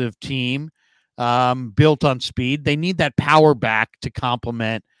offensive team, built on speed. They need that power back to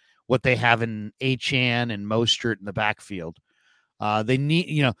complement what they have in Achane and Mostert in the backfield. They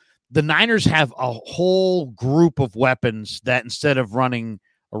need, the Niners have a whole group of weapons that instead of running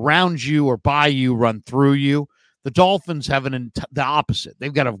around you or by you, run through you. The Dolphins have the opposite.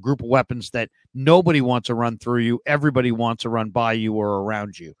 They've got a group of weapons that nobody wants to run through you. Everybody wants to run by you or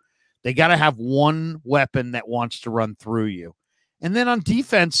around you. They got to have one weapon that wants to run through you. And then on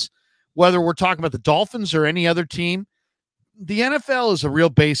defense, whether we're talking about the Dolphins or any other team, the NFL is a real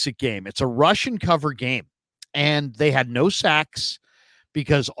basic game. It's a rush and cover game. And they had no sacks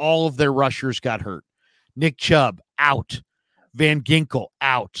because all of their rushers got hurt. Nick Chubb, out. Van Ginkel,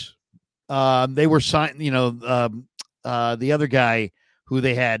 out. They were signed, the other guy who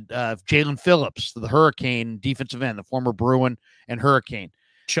they had, Jalen Phillips, the Hurricane defensive end, the former Bruin and Hurricane.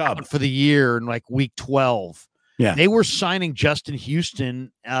 Chubb for the year in like week 12. Yeah. They were signing Justin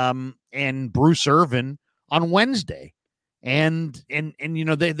Houston and Bruce Irvin on Wednesday. And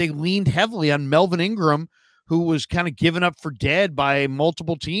they leaned heavily on Melvin Ingram, who was kind of given up for dead by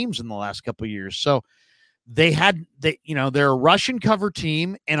multiple teams in the last couple of years. So they're a Russian cover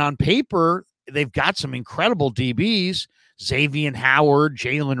team, and on paper they've got some incredible DBs, Xavier Howard,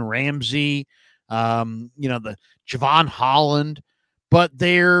 Jalen Ramsey, the Javon Holland, but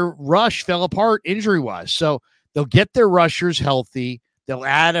their rush fell apart injury-wise. So they'll get their rushers healthy. They'll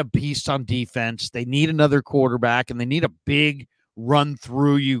add a piece on defense. They need another quarterback, and they need a big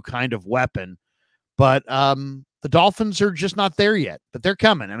run-through-you kind of weapon. But the Dolphins are just not there yet, but they're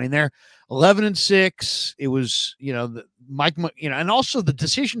coming. I mean, they're 11-6. It was, Mike, and also the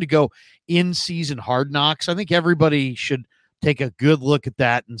decision to go in-season Hard Knocks. I think everybody should take a good look at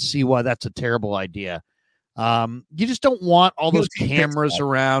that and see why that's a terrible idea. You just don't want all those cameras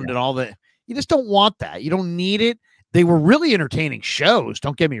around and all that. You just don't want that. You don't need it. They were really entertaining shows.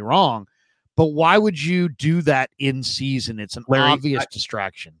 Don't get me wrong, but why would you do that in season? It's an obvious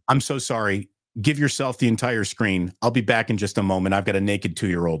distraction. I'm so sorry. Give yourself the entire screen. I'll be back in just a moment. I've got a naked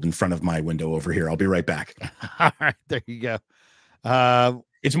 2-year-old in front of my window over here. I'll be right back. All right, there you go.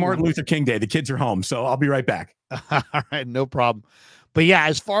 It's Martin Luther King Day. The kids are home, so I'll be right back. All right, no problem. But yeah,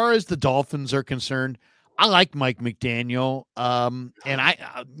 as far as the Dolphins are concerned, I like Mike McDaniel. And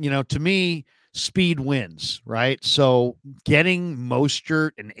to me, speed wins, right? So getting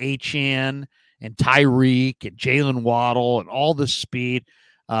Mostert and Achane and Tyreek and Jalen Waddle and all this speed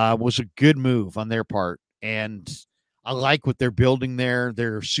was a good move on their part. And I like what they're building there.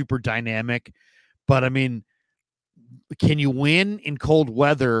 They're super dynamic. But, I mean, can you win in cold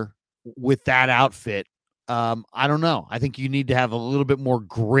weather with that outfit? I don't know. I think you need to have a little bit more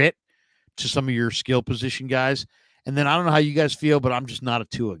grit to some of your skill position guys. And then I don't know how you guys feel, but I'm just not a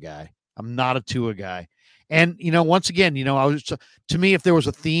Tua guy. I'm not a Tua guy. And, once again, to me, if there was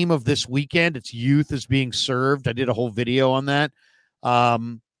a theme of this weekend, it's youth is being served. I did a whole video on that.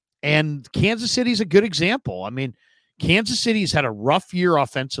 And Kansas City's a good example. I mean, Kansas City's had a rough year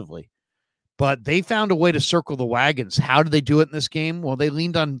offensively, but they found a way to circle the wagons. How did they do it in this game? Well, they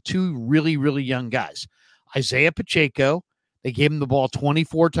leaned on two really, really young guys. Isaiah Pacheco, they gave him the ball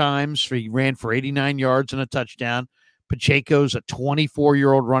 24 times. He ran for 89 yards and a touchdown. Pacheco's a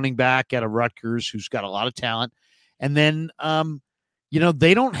 24-year-old running back out of Rutgers who's got a lot of talent. And then,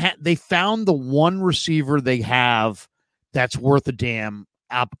 they found the one receiver they have that's worth a damn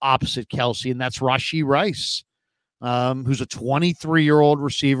opposite Kelsey, and that's Rashee Rice, who's a 23-year-old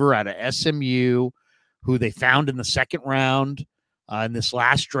receiver out of SMU who they found in the second round in this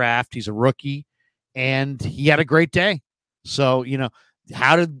last draft. He's a rookie, and he had a great day. So,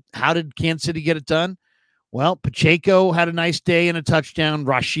 how did Kansas City get it done? Well, Pacheco had a nice day and a touchdown.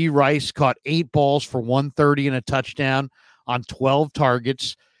 Rashee Rice caught 8 balls for 130 and a touchdown on 12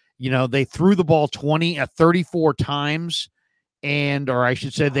 targets. They threw the ball 34 times, or I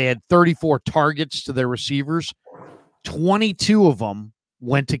should say they had 34 targets to their receivers. 22 of them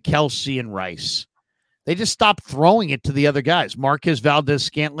went to Kelsey and Rice. They just stopped throwing it to the other guys. Marquez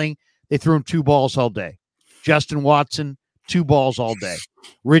Valdez-Scantling, they threw him 2 balls all day. Justin Watson, 2 balls all day.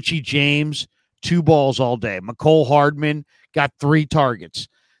 Richie James, 2 balls all day. McCole Hardman got 3 targets.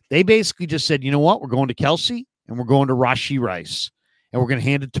 They basically just said, you know what? We're going to Kelsey and we're going to Rashee Rice. And we're going to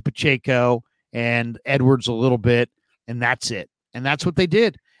hand it to Pacheco and Edwards a little bit, and that's it. And that's what they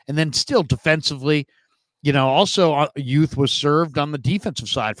did. And then still defensively, also youth was served on the defensive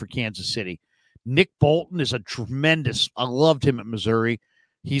side for Kansas City. Nick Bolton is I loved him at Missouri.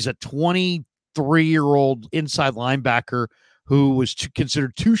 He's a 23-year-old inside linebacker who was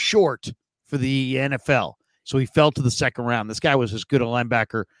considered too short for the NFL. So he fell to the second round. This guy was as good a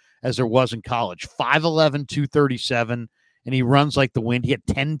linebacker as there was in college. 5'11", 237, and he runs like the wind. He had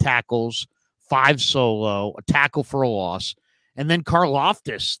 10 tackles, 5 solo, a tackle for a loss. And then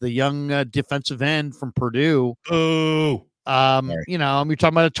Karlaftis, the young defensive end from Purdue. Oh, you're talking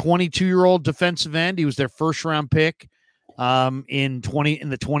about a 22-year-old defensive end. He was their first-round pick in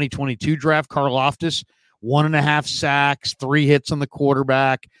the 2022 draft. Karlaftis, 1.5 sacks, 3 hits on the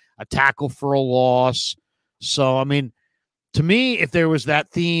quarterback, a tackle for a loss. So, I mean, to me, if there was that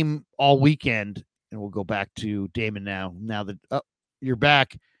theme all weekend, and we'll go back to Damon now that you're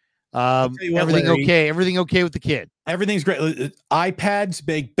back, everything Larry, okay? Everything okay with the kid? Everything's great. iPads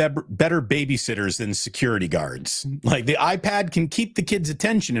make better babysitters than security guards. Like the iPad can keep the kid's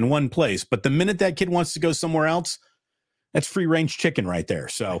attention in one place, but the minute that kid wants to go somewhere else, that's free range chicken right there.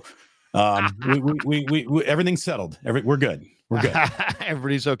 So we everything's settled. We're good. We're good.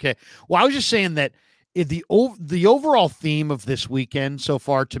 Everybody's okay. Well, I was just saying that the overall theme of this weekend so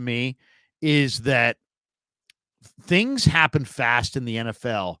far to me is that things happen fast in the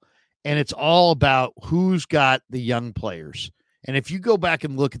NFL, and it's all about who's got the young players. And if you go back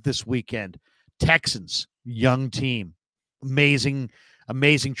and look at this weekend, Texans, young team, amazing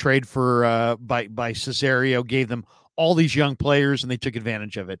trade for by Cesario, gave them all these young players, and they took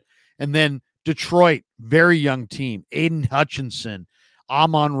advantage of it. And then Detroit, very young team, Aiden Hutchinson,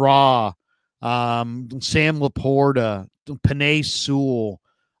 Amon-Ra, Sam Laporta, Penei Sewell.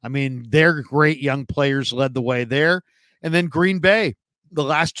 I mean, they're great young players, led the way there. And then Green Bay, the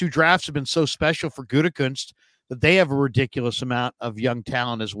last 2 drafts have been so special for Gutekunst that they have a ridiculous amount of young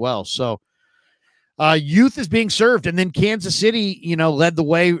talent as well. So youth is being served. And then Kansas City, led the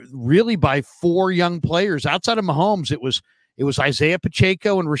way really by 4 young players. Outside of Mahomes, it was Isaiah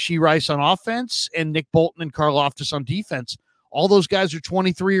Pacheco and Rashee Rice on offense and Nick Bolton and Karlaftis on defense. All those guys are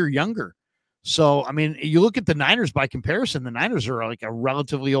 23 or younger. So, I mean, you look at the Niners by comparison, the Niners are like a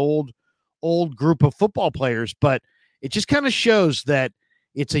relatively old group of football players, but it just kind of shows that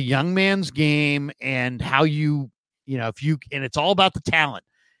it's a young man's game and how and it's all about the talent.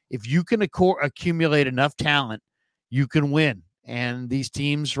 If you can accumulate enough talent, you can win. And these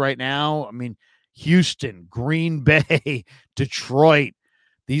teams right now, I mean, Houston, Green Bay, Detroit,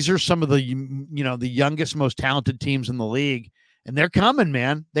 these are some of the youngest, most talented teams in the league. And they're coming,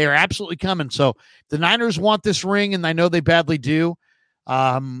 man. They are absolutely coming. So the Niners want this ring, and I know they badly do.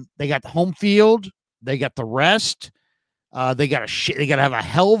 They got the home field. They got the rest. They got to have a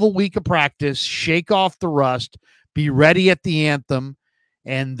hell of a week of practice, shake off the rust, be ready at the anthem,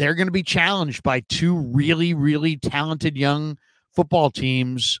 and they're going to be challenged by 2 really, really talented young football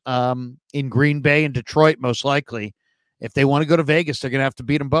teams in Green Bay and Detroit, most likely. If they want to go to Vegas, they're going to have to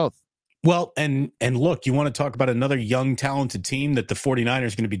beat them both. Well, and look, you want to talk about another young, talented team that the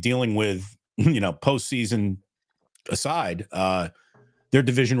 49ers are going to be dealing with, postseason aside, their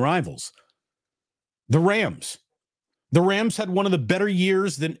division rivals, the Rams. The Rams had one of the better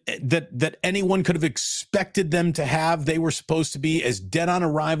years that anyone could have expected them to have. They were supposed to be as dead on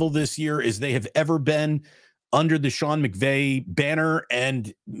arrival this year as they have ever been under the Sean McVay banner.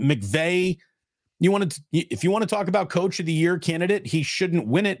 And McVay, if you want to talk about coach of the year candidate, he shouldn't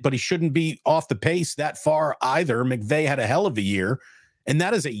win it, but he shouldn't be off the pace that far either. McVay had a hell of a year, and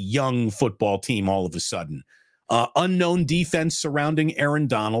that is a young football team all of a sudden. Unknown defense surrounding Aaron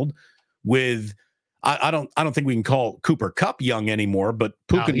Donald with I don't think we can call Cooper Kupp young anymore, but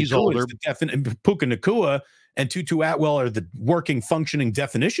Puka Nacua and Tutu Atwell are the working, functioning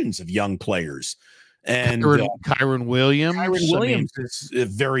definitions of young players. And Kyron Williams. Is a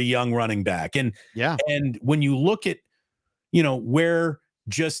very young running back. And when you look at, where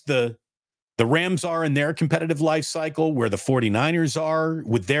just the Rams are in their competitive life cycle, where the 49ers are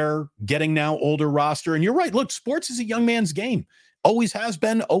with their getting now older roster. And you're right. Look, sports is a young man's game. Always has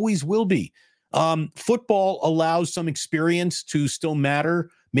been, always will be. Football allows some experience to still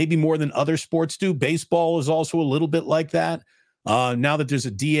matter, maybe more than other sports do. Baseball is also a little bit like that. Now that there's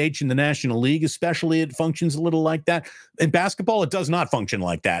a DH in the National League, especially, it functions a little like that. In basketball, it does not function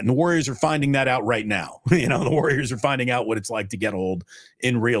like that. And the Warriors are finding that out right now. The Warriors are finding out what it's like to get old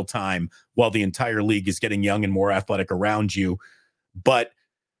in real time while the entire league is getting young and more athletic around you. But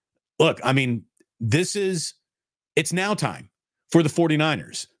look, I mean, it's now time for the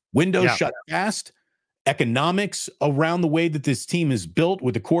 49ers. Windows shut fast. Economics around the way that this team is built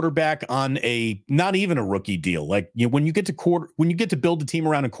with the quarterback on not even a rookie deal. Like, when you get to build a team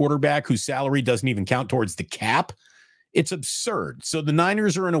around a quarterback whose salary doesn't even count towards the cap, it's absurd. So the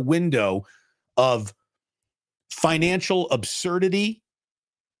Niners are in a window of financial absurdity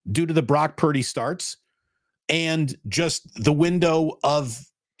due to the Brock Purdy starts and just the window of,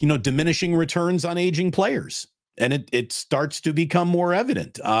 diminishing returns on aging players. And it starts to become more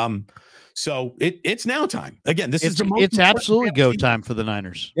evident. So it's now time. Again, it's absolutely go time for the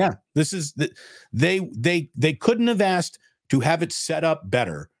Niners. Yeah, this is they couldn't have asked to have it set up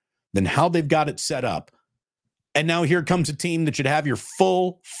better than how they've got it set up. And now here comes a team that should have your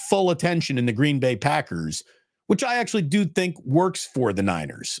full attention in the Green Bay Packers, which I actually do think works for the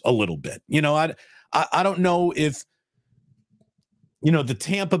Niners a little bit. I don't know if the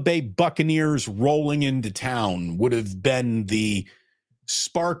Tampa Bay Buccaneers rolling into town would have been the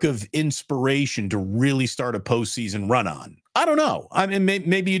spark of inspiration to really start a postseason run on. I don't know. I mean,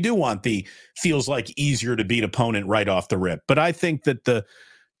 maybe you do want the feels like easier to beat opponent right off the rip. But I think that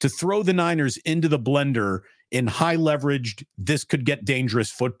to throw the Niners into the blender in high leveraged, this could get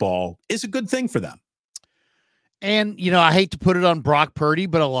dangerous football is a good thing for them. And, I hate to put it on Brock Purdy,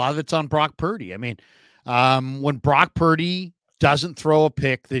 but a lot of it's on Brock Purdy. I mean, when Brock Purdy doesn't throw a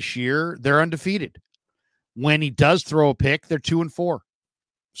pick this year, they're undefeated. When he does throw a pick, they're 2-4.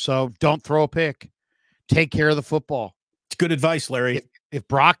 So don't throw a pick. Take care of the football. It's good advice, Larry. If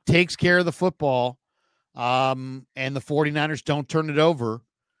Brock takes care of the football, and the 49ers don't turn it over,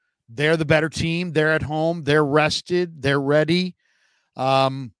 they're the better team. They're at home. They're rested. They're ready.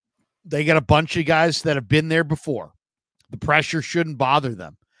 They got a bunch of guys that have been there before. The pressure shouldn't bother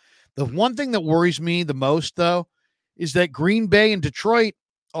them. The one thing that worries me the most, though, is that Green Bay and Detroit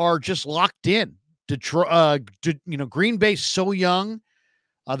are just locked in. Green Bay's so young.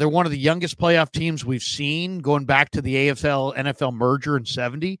 They're one of the youngest playoff teams we've seen going back to the AFL NFL merger in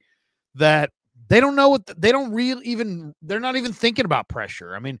 70, that they don't know they're not even thinking about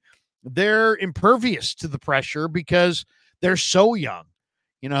pressure. I mean, they're impervious to the pressure because they're so young.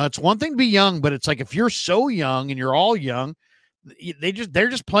 It's one thing to be young, but it's like, if you're so young and you're all young, they're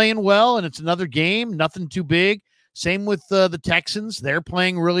just playing well, and it's another game, nothing too big. Same with the Texans. They're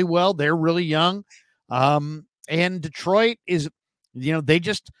playing really well. They're really young. And Detroit is,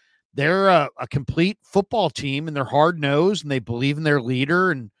 they're a complete football team, and they're hard-nosed, and they believe in their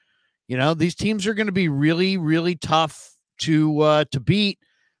leader. And, these teams are going to be really, really tough to beat,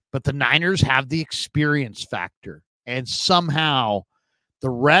 but the Niners have the experience factor, and somehow the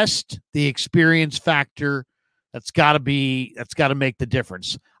rest, the experience factor, that's got to make the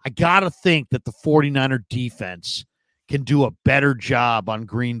difference. I got to think that the 49er defense can do a better job on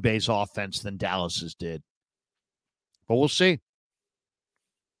Green Bay's offense than Dallas's did. But we'll see.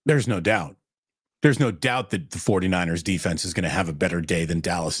 There's no doubt. There's no doubt that the 49ers defense is going to have a better day than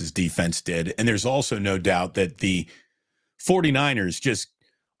Dallas's defense did. And there's also no doubt that the 49ers just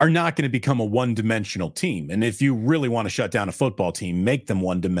are not going to become a one-dimensional team. And if you really want to shut down a football team, make them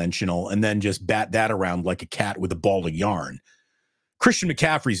one-dimensional and then just bat that around like a cat with a ball of yarn. Christian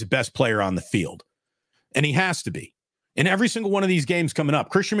McCaffrey's the best player on the field, and he has to be. In every single one of these games coming up,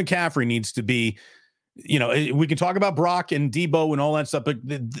 Christian McCaffrey needs to be, we can talk about Brock and Debo and all that stuff, but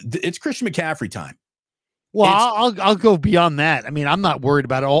it's Christian McCaffrey time. Well, I'll go beyond that. I mean, I'm not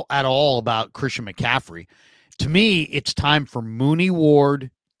worried at all about Christian McCaffrey. To me, it's time for Mooney Ward,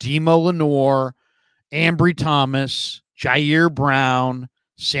 Demo Lenore, Ambry Thomas, Jair Brown,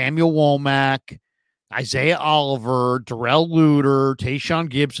 Samuel Womack, Isaiah Oliver, Darrell Luter, Tayshaun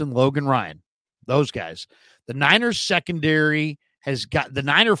Gibson, Logan Ryan. Those guys. The Niners secondary the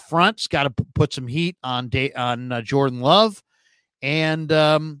Niner front's got to put some heat on Jordan Love. And,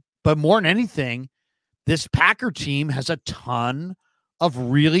 but more than anything, this Packer team has a ton of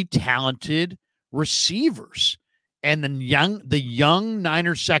really talented receivers. And the young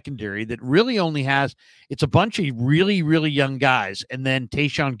Niner secondary that really only it's a bunch of really, really young guys. And then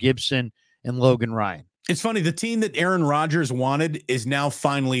Tayshaun Gibson and Logan Ryan. It's funny. The team that Aaron Rodgers wanted is now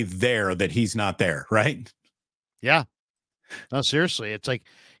finally there that he's not there, right? Yeah. No, seriously. It's like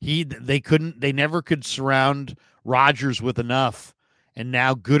they never could surround Rodgers with enough. And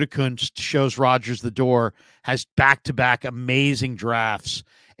now Gutekunst shows Rodgers the door, has back-to-back amazing drafts.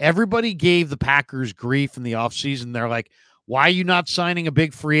 Everybody gave the Packers grief in the offseason. They're like, why are you not signing a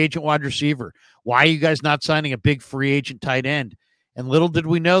big free agent wide receiver? Why are you guys not signing a big free agent tight end? And little did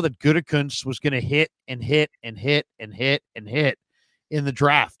we know that Gutekunst was going to hit and hit and hit and hit and hit in the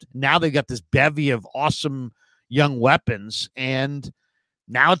draft. Now they've got this bevy of awesome young weapons, and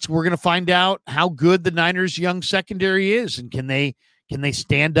now we're going to find out how good the Niners' young secondary is, and can they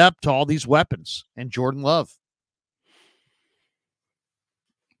stand up to all these weapons and Jordan Love.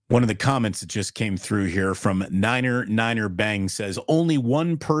 One of the comments that just came through here from Niner Bang says only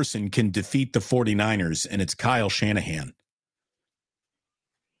one person can defeat the 49ers, and it's Kyle Shanahan.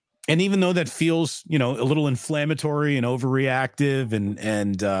 And even though that feels, a little inflammatory and overreactive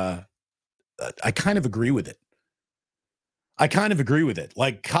and I kind of agree with it.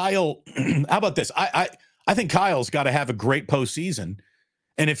 Like Kyle, how about this? I think Kyle's got to have a great postseason.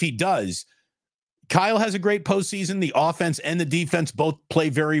 And if he does, Kyle has a great postseason. The offense and the defense both play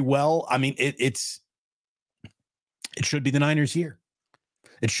very well. I mean, it should be the Niners' year.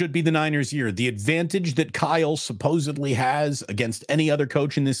 It should be the Niners' year. The advantage that Kyle supposedly has against any other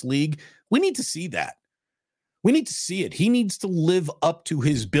coach in this league, we need to see that. We need to see it. He needs to live up to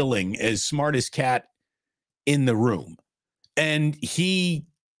his billing as smartest cat in the room. And he's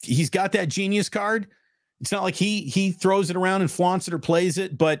got that genius card. It's not like he throws it around and flaunts it or plays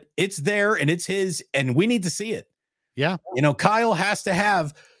it, but it's there and it's his, and we need to see it. Yeah. Kyle has to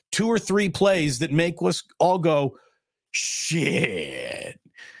have 2 or 3 plays that make us all go, shit.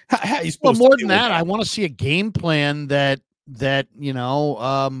 How you supposed more to than that, I want to see a game plan that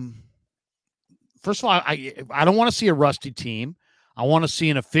first of all, I don't want to see a rusty team. I want to see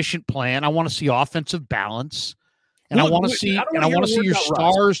an efficient plan. I want to see offensive balance. And I want to see your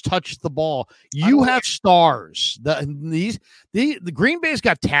stars touch the ball. You have stars. The Green Bay's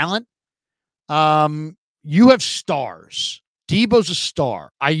got talent. You have stars. Debo's a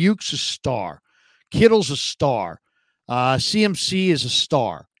star. Ayuk's a star. Kittle's a star. CMC is a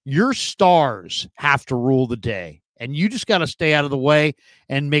star. Your stars have to rule the day. And you just got to stay out of the way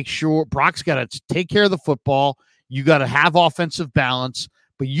and make sure Brock's got to take care of the football. You got to have offensive balance,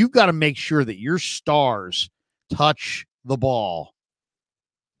 but you've got to make sure that your stars touch the ball.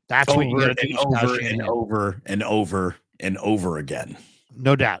 That's what you got to do over and over again.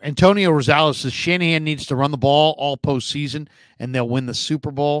 No doubt. Antonio Rosales says Shanahan needs to run the ball all postseason, and they'll win the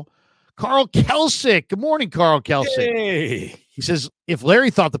Super Bowl. Carl Kelsick. Good morning, Carl Kelsick. Hey. He says, if Larry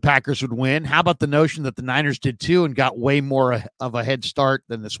thought the Packers would win, how about the notion that the Niners did too and got way more of a head start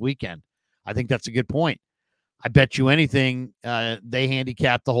than this weekend? I think that's a good point. I bet you anything they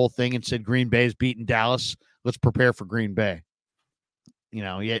handicapped the whole thing and said Green Bay is beating Dallas. Let's prepare for Green Bay.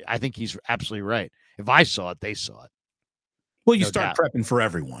 I think he's absolutely right. If I saw it, they saw it. Well, you start prepping for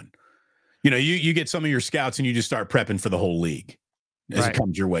everyone. You get some of your scouts and you just start prepping for the whole league as it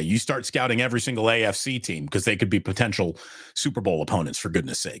comes your way. You start scouting every single AFC team because they could be potential Super Bowl opponents, for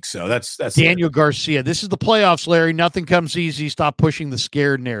goodness sake. So that's Daniel Garcia. This is the playoffs, Larry. Nothing comes easy. Stop pushing the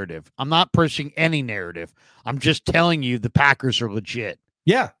scared narrative. I'm not pushing any narrative. I'm just telling you the Packers are legit.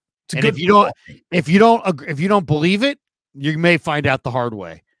 Yeah. And if you don't believe it, you may find out the hard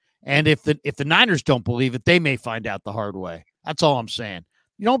way. And if the Niners don't believe it, they may find out the hard way. That's all I'm saying.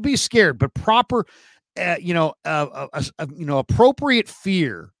 You don't be scared, but proper, appropriate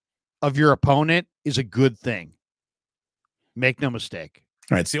fear of your opponent is a good thing. Make no mistake.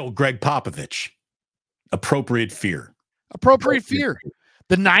 All right, it's the old Greg Popovich. Appropriate fear. Appropriate fear.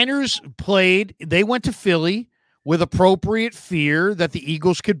 The Niners they went to Philly with appropriate fear that the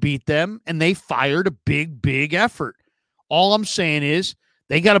Eagles could beat them, and they fired a big, big effort. All I'm saying is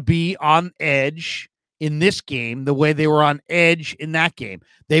they got to be on edge in this game the way they were on edge in that game.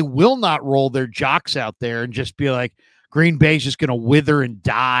 They will not roll their jocks out there and just be like, Green Bay's just going to wither and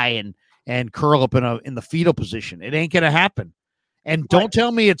die and curl up in the fetal position. It ain't going to happen. And don't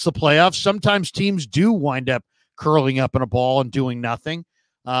tell me it's the playoffs. Sometimes teams do wind up curling up in a ball and doing nothing.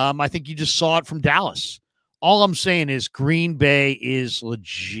 I think you just saw it from Dallas. All I'm saying is Green Bay is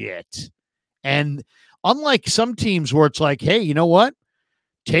legit. And unlike some teams where it's like, hey, you know what?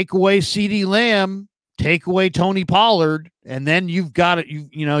 Take away CeeDee Lamb, take away Tony Pollard, and then you've got it.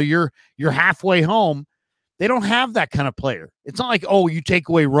 You're halfway home. They don't have that kind of player. It's not like, oh, you take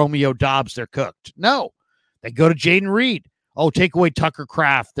away Romeo Doubs, they're cooked. No, they go to Jaden Reed. Oh, take away Tucker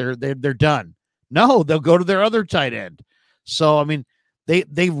Kraft, they're done. No, they'll go to their other tight end. So I mean,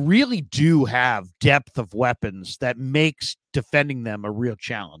 they really do have depth of weapons that makes defending them a real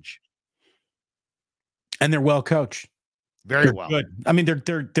challenge. And they're well coached. Very well. Good. I mean,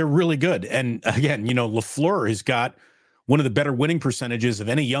 they're really good. And again, LaFleur has got one of the better winning percentages of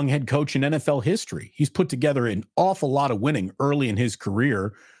any young head coach in NFL history. He's put together an awful lot of winning early in his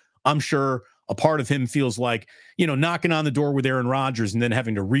career. I'm sure a part of him feels like, knocking on the door with Aaron Rodgers and then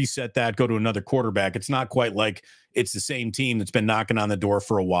having to reset that, go to another quarterback. It's not quite like it's the same team that's been knocking on the door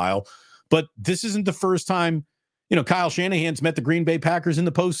for a while. But this isn't the first time, Kyle Shanahan's met the Green Bay Packers in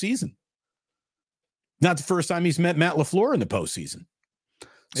the postseason. Not the first time he's met Matt LaFleur in the postseason.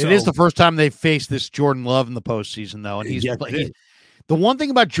 So, it is the first time they've faced this Jordan Love in the postseason, though. And the one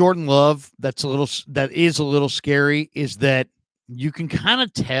thing about Jordan Love that is a little scary is that you can kind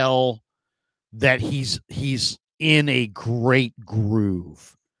of tell that he's in a great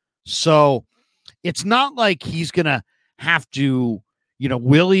groove. So it's not like he's gonna have to,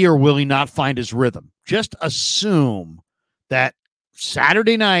 will he or will he not find his rhythm? Just assume that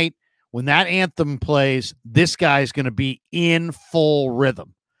Saturday night, when that anthem plays, this guy's going to be in full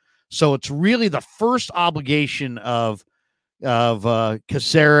rhythm. So it's really the first obligation of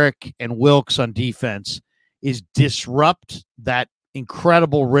Kasarik and Wilkes on defense is disrupt that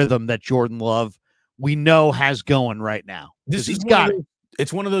incredible rhythm that Jordan Love we know has going right now.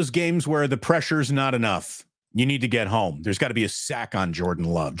 It's one of those games where the pressure's not enough. You need to get home. There's got to be a sack on Jordan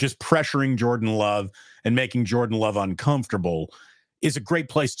Love. Just pressuring Jordan Love and making Jordan Love uncomfortable is a great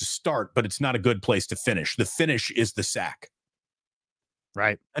place to start, but it's not a good place to finish. The finish is the sack.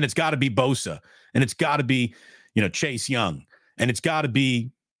 Right. And it's got to be Bosa. And it's got to be, Chase Young. And it's got to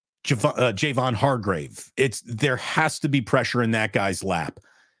be Javon Hargrave. There has to be pressure in that guy's lap.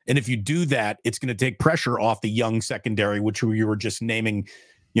 And if you do that, it's going to take pressure off the young secondary, which we were just naming,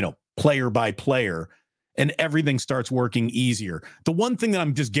 player by player. And everything starts working easier. The one thing that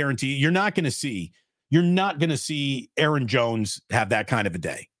I'm just guaranteed you're not going to see Aaron Jones have that kind of a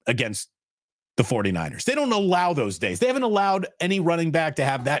day against the 49ers. They don't allow those days. They haven't allowed any running back to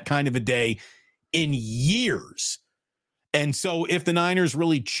have that kind of a day in years. And so if the Niners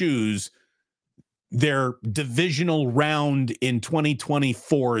really choose their divisional round in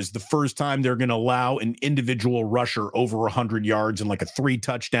 2024 is the first time they're going to allow an individual rusher over 100 yards in like a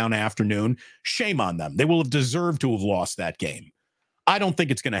 3-touchdown afternoon, shame on them. They will have deserved to have lost that game. I don't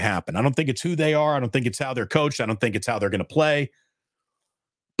think it's going to happen. I don't think it's who they are. I don't think it's how they're coached. I don't think it's how they're going to play.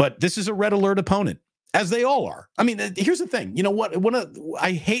 But this is a red alert opponent, as they all are. I mean, here's the thing. You know what?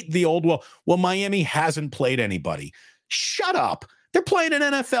 I hate the old, well, Miami hasn't played anybody. Shut up. They're playing an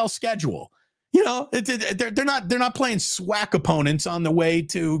NFL schedule. They're not playing SWAC opponents on the way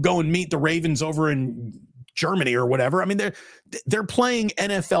to go and meet the Ravens over in Germany or whatever. I mean, they're playing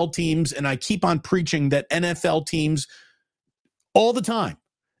NFL teams, and I keep on preaching that NFL teams all the time.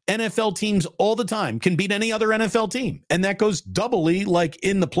 NFL teams all the time can beat any other NFL team. And that goes doubly like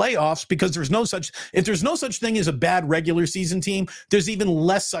in the playoffs because if there's no such thing as a bad regular season team, there's even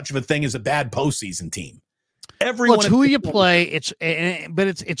less such of a thing as a bad postseason team. It's who you play. It's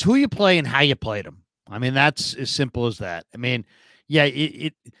who you play and how you played them. I mean, that's as simple as that. I mean, yeah,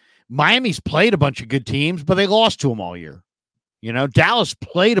 Miami's played a bunch of good teams, but they lost to them all year. Dallas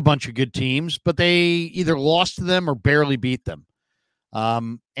played a bunch of good teams, but they either lost to them or barely beat them.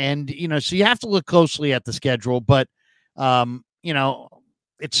 So you have to look closely at the schedule, but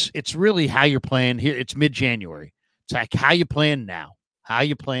it's really how you're playing here. It's mid-January. It's like how you playing now.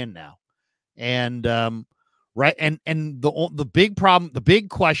 And right. And the big problem, the big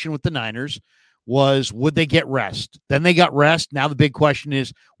question with the Niners was, would they get rest? Then they got rest. Now the big question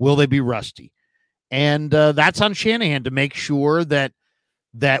is, will they be rusty? And that's on Shanahan to make sure that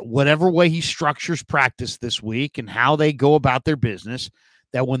whatever way he structures practice this week and how they go about their business,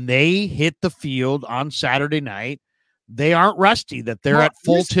 that when they hit the field on Saturday night, they aren't rusty, that they're at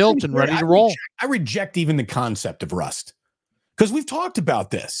full tilt and ready to roll. I reject even the concept of rust because we've talked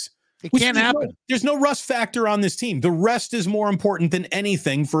about this. It can't happen. There's no rust factor on this team. The rest is more important than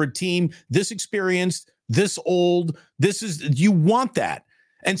anything for a team this experienced, this old. You want that.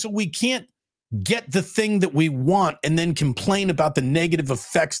 And so we can't get the thing that we want and then complain about the negative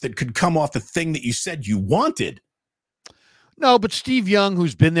effects that could come off the thing that you said you wanted. No, but Steve Young,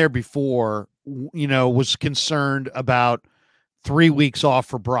 who's been there before, was concerned about 3 weeks off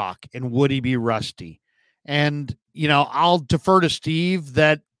for Brock and would he be rusty? And, I'll defer to Steve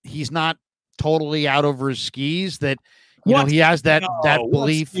that he's not totally out over his skis, that he has that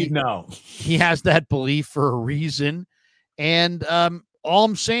belief. He has that belief for a reason. And all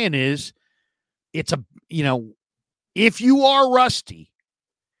I'm saying is if you are rusty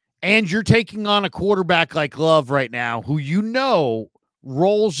and you're taking on a quarterback like Love right now, who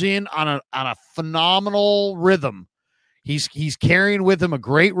rolls in on a phenomenal rhythm. He's carrying with him a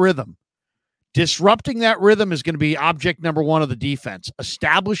great rhythm. Disrupting that rhythm is going to be object number one of the defense.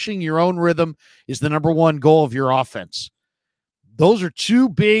 Establishing your own rhythm is the number one goal of your offense. Those are two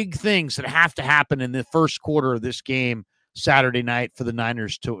big things that have to happen in the first quarter of this game Saturday night for the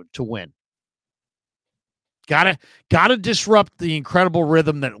Niners to win. Gotta disrupt the incredible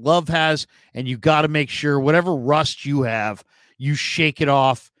rhythm that Love has, and you got to make sure whatever rust you have, you shake it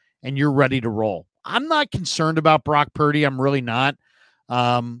off and you're ready to roll. I'm not concerned about Brock Purdy. I'm really not.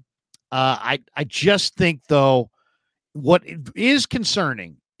 I just think, though, what is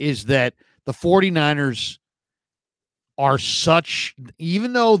concerning is that the 49ers are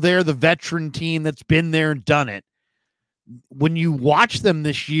even though they're the veteran team that's been there and done it, when you watch them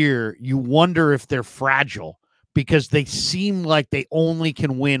this year, you wonder if they're fragile because they seem like they only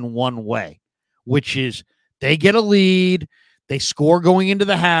can win one way, which is they get a lead, they score going into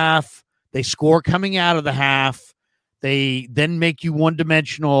the half, they score coming out of the half. They then make you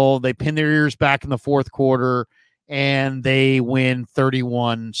one-dimensional. They pin their ears back in the fourth quarter, and they win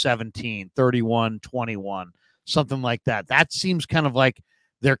 31-17, 31-21, something like that. That seems kind of like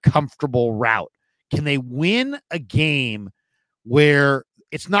their comfortable route. Can they win a game where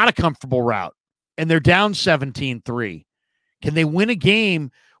it's not a comfortable route and they're down 17-3? Can they win a game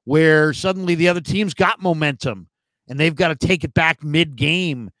where suddenly the other team's got momentum and they've got to take it back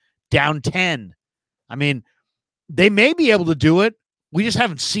mid-game down 10? I mean, they may be able to do it. We just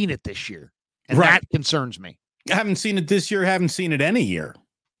haven't seen it this year, and that concerns me. I haven't seen it this year. Haven't seen it any year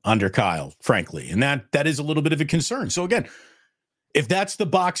under Kyle, frankly, and that is a little bit of a concern. So again, if that's the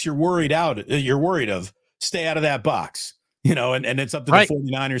box you're worried of, stay out of that box. And it's up to the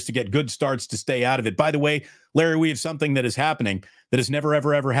 49ers to get good starts to stay out of it. By the way, Larry, we have something that is happening that has never,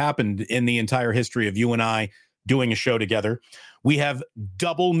 ever, ever happened in the entire history of you and I doing a show together. We have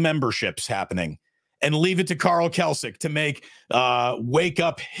double memberships happening. And leave it to Carl Kelsick to make wake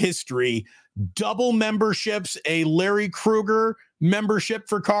up history. Double memberships, a Larry Krueger membership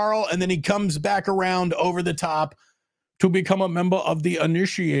for Carl, and then he comes back around over the top to become a member of the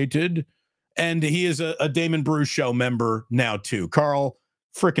initiated. And he is a Damon Bruce Show member now, too. Carl,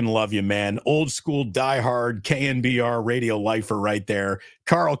 freaking love you, man. Old school, diehard KNBR radio lifer right there.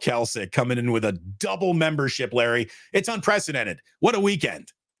 Carl Kelsick coming in with a double membership, Larry. It's unprecedented. What a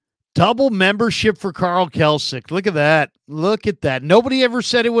weekend. Double membership for Carl Kelsick. Look at that. Look at that. Nobody ever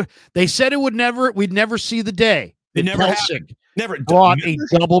said it would. They said we'd never see the day. It never Kelsick happened. Never brought a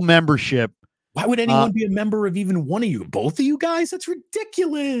double membership. Why would anyone be a member of even one of you? Both of you guys? That's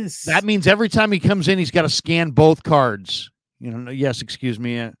ridiculous. That means every time he comes in, he's got to scan both cards. Yes, excuse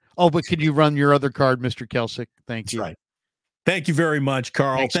me. But could you run your other card, Mr. Kelsick? Thank you. That's right. Thank you very much,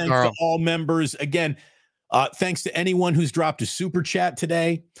 Carl. Thanks Carl. To all members. Again, thanks to anyone who's dropped a super chat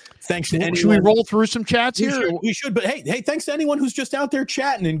today. Thanks to anyone. Should we roll through some chats here? We should. But hey, thanks to anyone who's just out there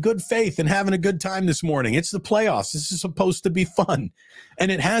chatting in good faith and having a good time this morning. It's the playoffs. This is supposed to be fun. And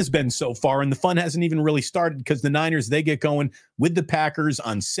it has been so far. And the fun hasn't even really started because the Niners, they get going with the Packers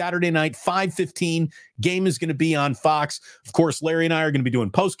on Saturday night, 5:15. Game is going to be on Fox. Of course, Larry and I are going to be doing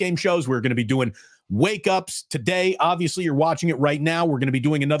post-game shows. We're going to be doing wake ups today. Obviously, you're watching it right now. We're going to be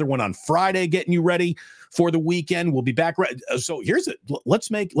doing another one on Friday, getting you ready for the weekend. We'll be back. So here's it. Let's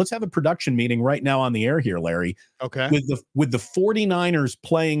have a production meeting right now on the air here, Larry. Okay. With the 49ers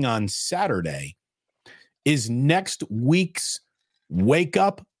playing on Saturday, is next week's wake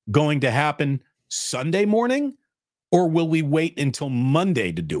up going to happen Sunday morning, or will we wait until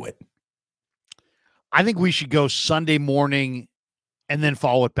Monday to do it? I think we should go Sunday morning and then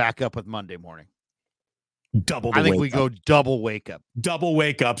follow it back up with Monday morning. I think we go double wake up. Double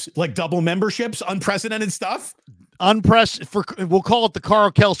wake ups, like double memberships, unprecedented stuff. We'll call it the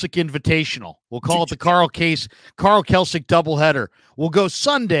Carl Kelsick Invitational. We'll call it the Carl Kelsick doubleheader. We'll go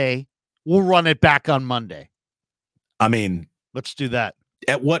Sunday. We'll run it back on Monday. I mean, let's do that.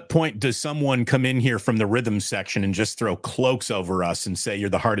 At what point does someone come in here from the rhythm section and just throw cloaks over us and say you're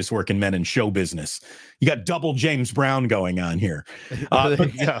the hardest working men in show business? You got double James Brown going on here.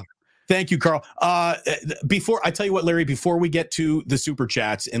 Thank you, Carl. Before I tell you what, Larry, before we get to the super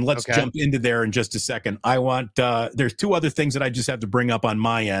chats, and let's jump into there in just a second, I want, there's two other things that I just have to bring up on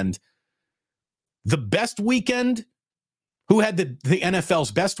my end. The best weekend, who had the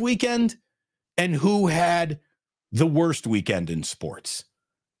NFL's best weekend, and who had the worst weekend in sports.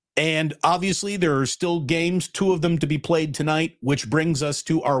 And obviously there are still games, two of them to be played tonight, which brings us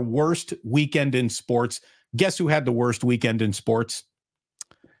to our worst weekend in sports. Guess who had the worst weekend in sports?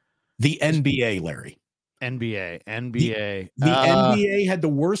 The NBA, Larry. NBA. The NBA had the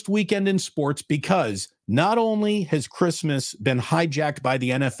worst weekend in sports because not only has Christmas been hijacked by the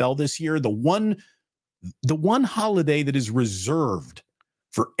NFL this year, the one holiday that is reserved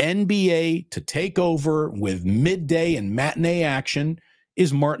for NBA to take over with midday and matinee action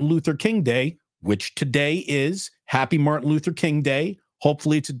is Martin Luther King Day, which today is. Happy Martin Luther King Day.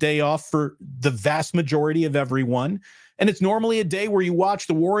 Hopefully it's a day off for the vast majority of everyone. And it's normally a day where you watch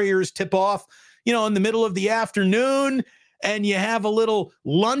the Warriors tip off, in the middle of the afternoon, and you have a little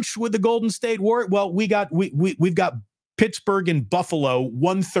lunch with the Golden State Warriors. Well, we've got Pittsburgh and Buffalo,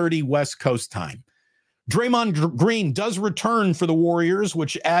 1:30 West Coast time. Draymond Green does return for the Warriors,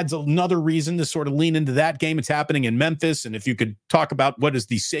 which adds another reason to sort of lean into that game. It's happening in Memphis. And if you could talk about what is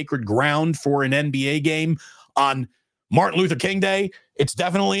the sacred ground for an NBA game on Martin Luther King Day, it's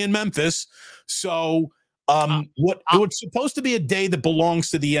definitely in Memphis. So what's supposed to be a day that belongs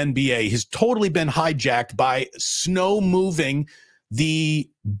to the NBA has totally been hijacked by snow moving the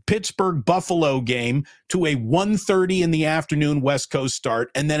Pittsburgh Buffalo game to a 1:30 in the afternoon West Coast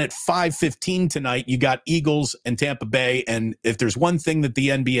start. And then at 5:15 tonight, you got Eagles and Tampa Bay. And if there's one thing that the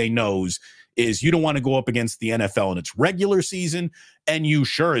NBA knows is you don't want to go up against the NFL in its regular season, and you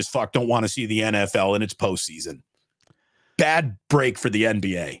sure as fuck don't want to see the NFL in its postseason. Bad break for the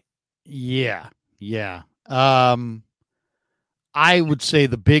NBA. Yeah. I would say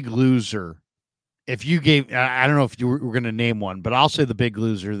the big loser, if you gave, I don't know if you were going to name one, but I'll say the big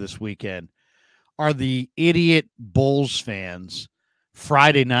loser this weekend are the idiot Bulls fans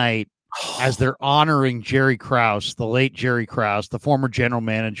Friday night as they're honoring Jerry Krause, the late Jerry Krause, the former general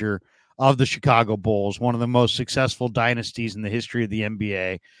manager of the Chicago Bulls, one of the most successful dynasties in the history of the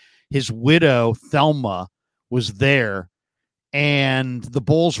NBA. His widow, Thelma, was there, and the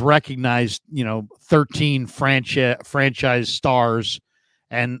Bulls recognized, 13 franchise stars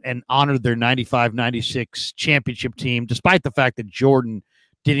and honored their 95-96 championship team, despite the fact that Jordan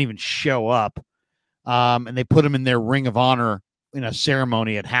didn't even show up. And they put him in their Ring of Honor in a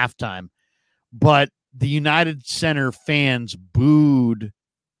ceremony at halftime. But the United Center fans booed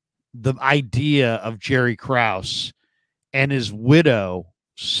the idea of Jerry Krause, and his widow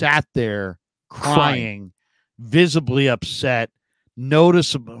sat there crying, visibly upset,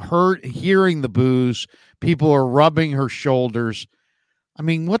 hearing the boos. People are rubbing her shoulders. I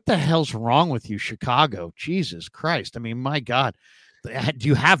mean, what the hell's wrong with you, Chicago? Jesus Christ. I mean, my God. Do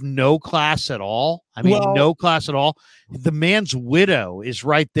you have no class at all? I mean, no class at all. The man's widow is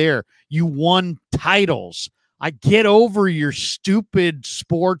right there. You won titles. I get over your stupid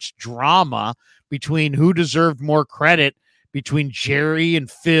sports drama between who deserved more credit between Jerry and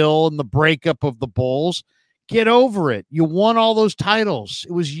Phil and the breakup of the Bulls. Get over it. You won all those titles.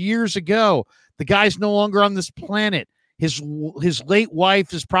 It was years ago. The guy's no longer on this planet. His late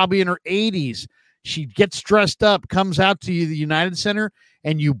wife is probably in her 80s. She gets dressed up, comes out to the United Center,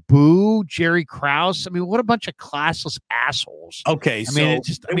 and you boo Jerry Krause. I mean, what a bunch of classless assholes. Okay, come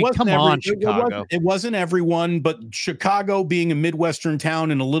on, Chicago. It wasn't everyone, but Chicago, being a Midwestern town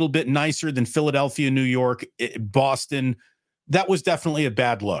and a little bit nicer than Philadelphia, New York, Boston, that was definitely a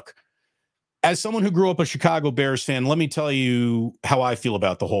bad look. As someone who grew up a Chicago Bears fan, let me tell you how I feel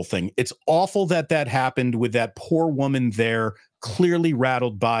about the whole thing. It's awful that happened with that poor woman there, clearly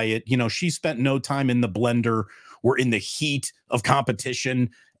rattled by it. She spent no time in the blender or in the heat of competition,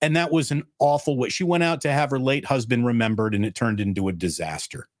 and that was an awful way. She went out to have her late husband remembered, and it turned into a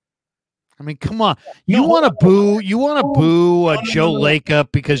disaster. I mean, come on. You want to boo Joe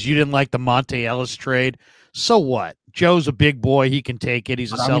Lacob because you didn't like the Monte Ellis trade? So what? Joe's a big boy. He can take it.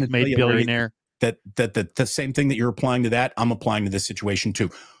 He's a self-made billionaire. That the same thing that you're applying to that, I'm applying to this situation too.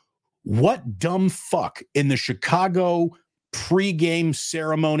 What dumb fuck in the Chicago pregame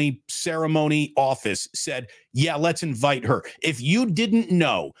ceremony office said, yeah, let's invite her? If you didn't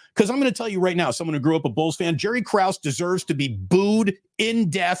know, because I'm going to tell you right now, someone who grew up a Bulls fan, Jerry Krause deserves to be booed in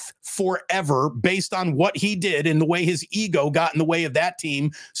death forever based on what he did and the way his ego got in the way of that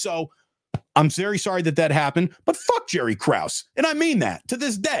team. So I'm very sorry that happened, but fuck Jerry Krause. And I mean that to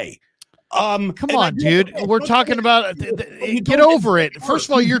this day. Come on, dude. We're talking about get over it. First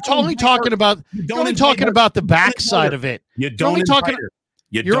of all, you're only talking about the backside of it. You don't invite her.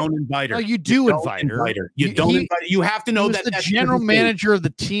 You don't invite her. No, you do invite her. You don't invite her. You have to know that the general manager of the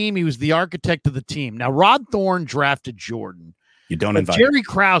team. He was the architect of the team. Now, Rod Thorne drafted Jordan. You don't invite Jerry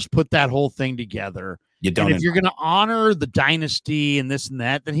Krause put that whole thing together. You don't. And if you're going to honor the dynasty and this and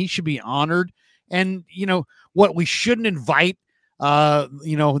that, then he should be honored. And we shouldn't invite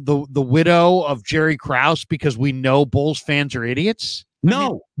the widow of Jerry Krause because we know Bulls fans are idiots?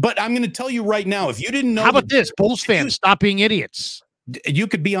 No, but I'm going to tell you right now, if you didn't know. How about this? Bulls fans, stop being idiots. You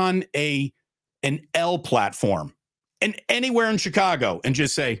could be on an L platform and anywhere in Chicago and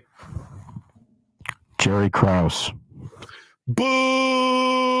just say, Jerry Krause.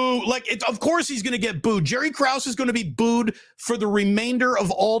 Boo! Of course he's going to get booed. Jerry Krause is going to be booed for the remainder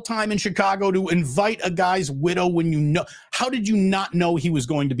of all time in Chicago to invite a guy's widow when you know. How did you not know he was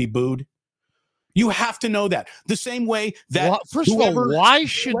going to be booed? You have to know that. The same way that first of all, why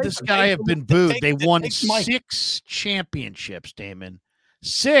should this guy have been booed? They won 6 championships, Damon.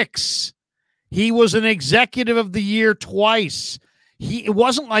 6. He was an executive of the year twice. It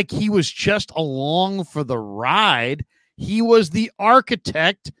wasn't like he was just along for the ride. He was the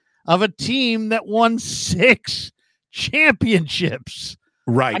architect of a team that won 6 championships.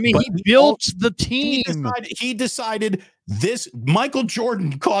 Right. I mean, he built the team. He decided this Michael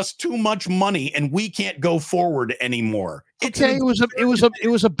Jordan costs too much money and we can't go forward anymore. It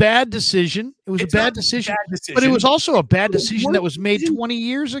was a bad decision. It was a bad decision, but it was also a bad decision that was made 20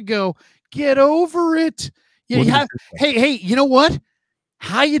 years ago. Get over it. Yeah, you have, hey, you know what?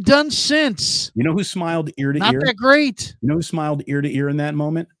 How you done since? You know who smiled ear to Not ear? that great. You know who smiled ear to ear in that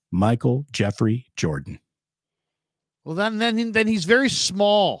moment? Michael Jeffrey Jordan. Well, then he's very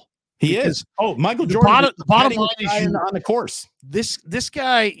small. He is. Oh, Michael Jordan. The bottom line is on the course. This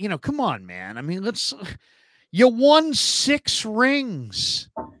guy, come on, man. I mean, you won 6 rings.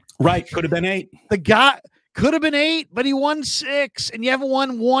 Right. Could have been 8. The guy could have been 8, but he won 6, and you haven't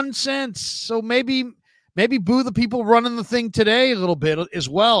won 1 since. So maybe boo the people running the thing today a little bit as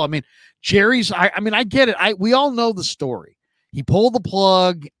well. I mean, Jerry's, I get it. We all know the story. He pulled the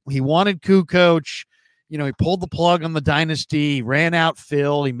plug. He wanted Kukoc. He pulled the plug on the dynasty. He ran out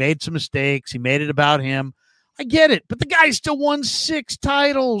Phil. He made some mistakes. He made it about him. I get it. But the guy still won 6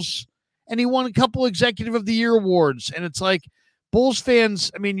 titles, and he won a couple Executive of the Year awards. And it's like, Bulls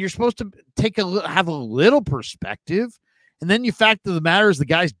fans, I mean, you're supposed to have a little perspective. And then you fact of the matter is the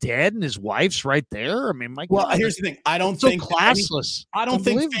guy's dead and his wife's right there. I mean, here's the thing. I don't think classless. I don't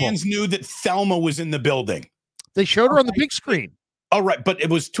think fans knew that Thelma was in the building. They showed her on the big screen. Oh, right. But it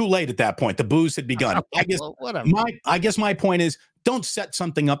was too late at that point. The booze had begun. Okay, whatever. I guess my point is, don't set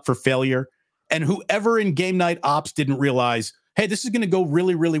something up for failure. And whoever in game night ops didn't realize, hey, this is going to go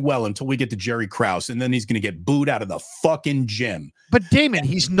really, really well until we get to Jerry Krause, and then he's going to get booed out of the fucking gym. But Damon,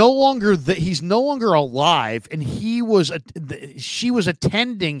 he's no longer alive, and she was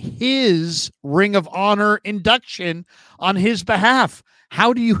attending his Ring of Honor induction on his behalf.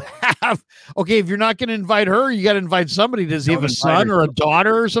 How do you have, if you're not going to invite her, you got to invite somebody. Does he have a son or a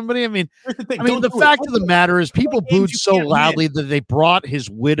daughter or somebody? I mean, the fact of the matter is people booed so loudly that they brought his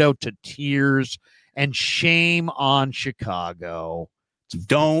widow to tears, and shame on Chicago.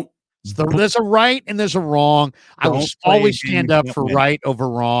 There's a right and there's a wrong. I will always stand up for right over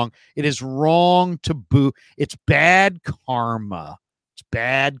wrong. It is wrong to boo. It's bad karma. It's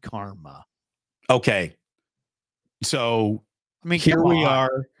bad karma. Okay. So, here we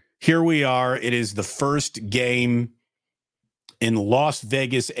are. It is the first game in Las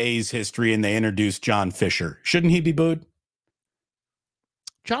Vegas A's history, and they introduced John Fisher. Shouldn't he be booed?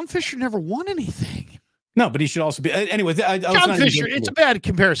 John Fisher never won anything. No, but he should also be. Anyway, John Fisher, it's a bad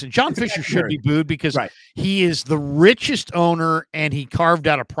comparison. John Fisher should be booed because he is the richest owner, and he carved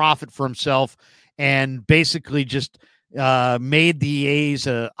out a profit for himself and basically just made the A's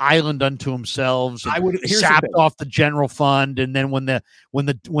an island unto themselves. Sapped off the general fund, and then when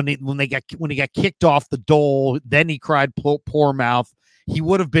he got kicked off the dole, then he cried poor mouth. He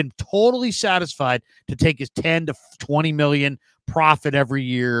would have been totally satisfied to take his 10 to 20 million profit every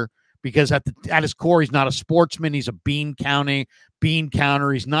year, because at his core, he's not a sportsman. He's a bean counter.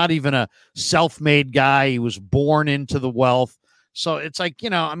 He's not even a self-made guy. He was born into the wealth. So it's like,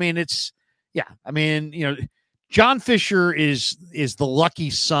 John Fisher is the lucky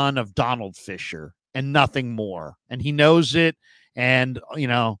son of Donald Fisher and nothing more. And he knows it. And,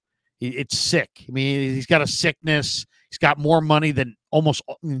 it's sick. I mean, he's got a sickness. He's got more money than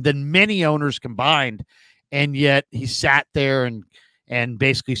many owners combined. And yet he sat there and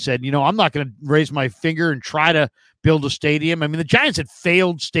basically said, I'm not going to raise my finger and try to build a stadium. I mean, the Giants had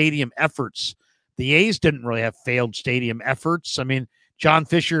failed stadium efforts. The A's didn't really have failed stadium efforts. I mean, John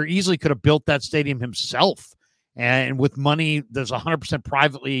Fisher easily could have built that stadium himself, and with money that's 100%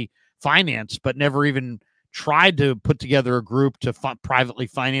 privately financed, but never even tried to put together a group to privately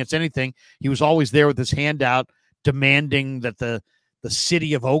finance anything. He was always there with his hand out, demanding that the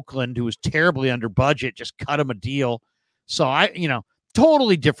city of Oakland, who was terribly under budget, just cut him a deal. So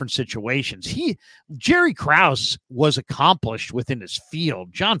totally different situations. Jerry Krause was accomplished within his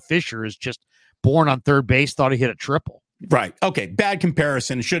field. John Fisher is just born on third base, thought he hit a triple. Right. Okay. Bad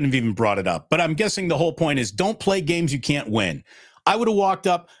comparison. Shouldn't have even brought it up. But I'm guessing the whole point is don't play games you can't win. I would have walked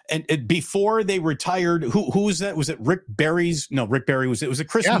up and before they retired, who was that? Was it Rick Barry's? No, Rick Barry it was a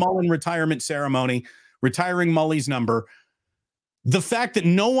Chris Mullin retirement ceremony, retiring Mully's number. The fact that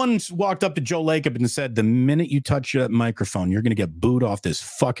no one's walked up to Joe Lacob and said, the minute you touch that microphone, you're going to get booed off this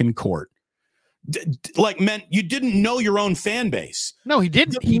fucking court. Man, you didn't know your own fan base. No, he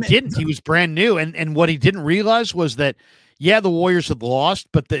didn't. He didn't. He was brand new. And what he didn't realize was that, the Warriors had lost,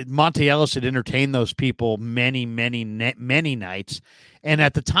 but Monte Ellis had entertained those people many, many, many nights. And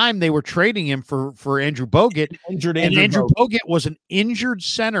at the time, they were trading him for Andrew Bogut. Andrew Bogut was an injured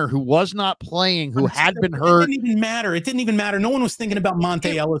center who was not playing, who had been hurt. It didn't even matter. No one was thinking about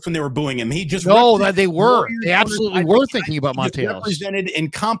Monte Ellis when they were booing him. He just they were. They absolutely were thinking about Monte Ellis. Represented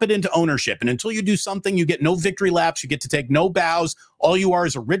incompetent ownership, and until you do something, you get no victory laps. You get to take no bows. All you are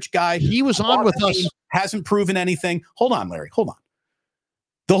is a rich guy. He was on with us. Hasn't proven anything. Hold on, Larry. Hold on.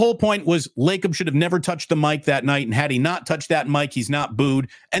 The whole point was Lacob should have never touched the mic that night. And had he not touched that mic, he's not booed.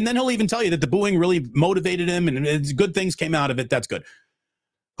 And then he'll even tell you that the booing really motivated him and good things came out of it. That's good.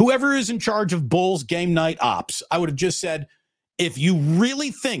 Whoever is in charge of Bulls game night ops, I would have just said, if you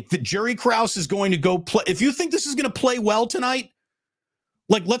really think that Jerry Krause is going to go play, if you think this is going to play well tonight,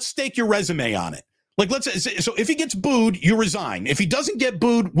 like, let's stake your resume on it. Like, so if he gets booed, you resign. If he doesn't get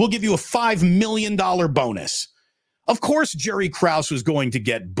booed, we'll give you a $5 million bonus. Of course, Jerry Krause was going to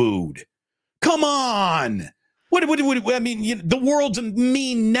get booed. Come on. What I mean, the world's a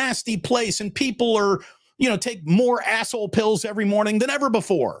mean, nasty place, and people are, take more asshole pills every morning than ever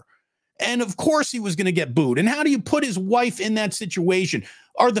before. And of course he was going to get booed. And how do you put his wife in that situation?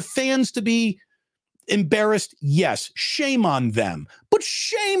 Are the fans to be embarrassed? Yes. Shame on them. But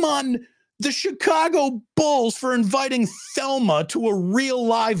shame on the Chicago Bulls for inviting Thelma to a real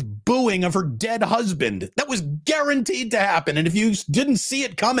live booing of her dead husband. That was guaranteed to happen. And if you didn't see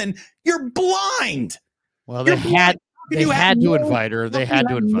it coming, you're blind. Well, they had to invite her. They had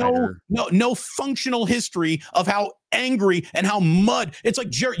to invite her. No functional history of how angry and how mud. It's like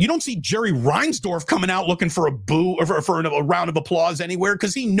Jerry. You don't see Jerry Reinsdorf coming out looking for a boo or for a round of applause anywhere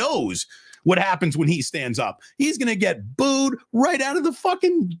because he knows what happens when he stands up. He's going to get booed right out of the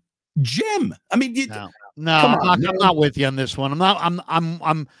fucking gym. I mean, I'm not with you on this one.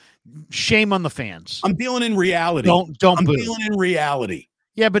 I'm shame on the fans. I'm dealing in reality. Don't I'm boo. dealing in reality.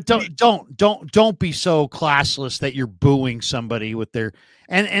 Yeah, but don't be so classless that you're booing somebody with their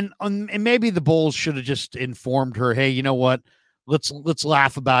and maybe the Bulls should have just informed her, hey, you know what? Let's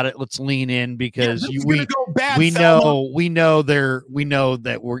laugh about it. Let's lean in because we know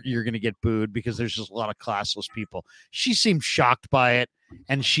that you're going to get booed because there's just a lot of classless people. She seemed shocked by it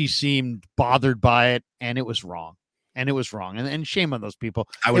and she seemed bothered by it, and it was wrong. And shame on those people.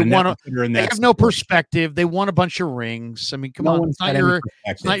 I would never put her in that. They have no perspective. They won a bunch of rings. I mean, come on.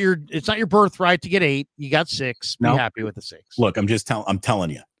 It's not your birthright to get 8. You got 6. Be happy with the 6. Look, I'm telling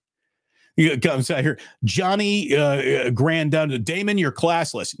you. You come here, Johnny Grand down to Damon. You're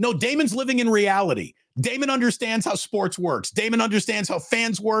classless. No, Damon's living in reality. Damon understands how sports works. Damon understands how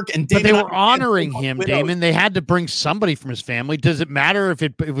fans work. And Damon, but they were honoring him, Damon. They had to bring somebody from his family. Does it matter if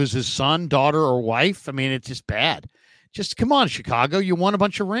it was his son, daughter, or wife? I mean, it's just bad. Just come on, Chicago. You won a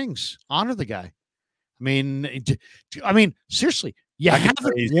bunch of rings. Honor the guy. I mean, seriously, you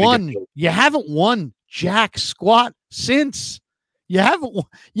haven't won jack squat since. You haven't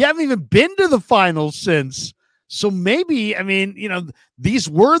even been to the finals since. So maybe, I mean, these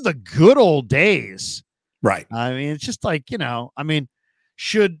were the good old days. Right. I mean, it's just like, I mean,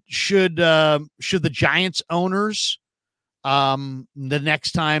 should the Giants owners, the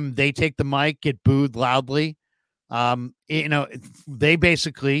next time they take the mic, get booed loudly? They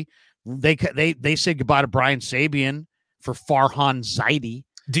basically, they said goodbye to Brian Sabian for Farhan Zaidi.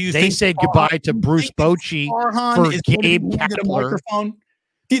 They said goodbye to Bruce Bochy for Gabe Kapler.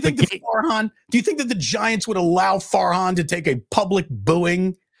 Do you think Do you think that the Giants would allow Farhan to take a public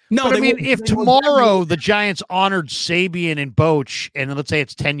booing? No, but I mean, if tomorrow the Giants honored Sabian and Boch, and let's say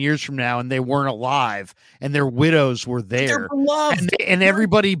it's 10 years from now, and they weren't alive, and their widows were there, and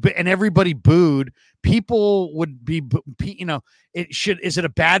everybody booed, people would be, is it a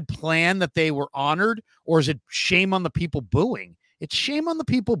bad plan that they were honored, or is it shame on the people booing? It's shame on the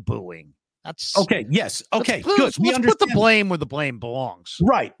people booing. That's okay. Yes. Okay. Good. Let's put the blame where the blame belongs.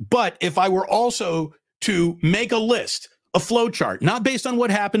 Right. But if I were also to make a list, a flow chart, not based on what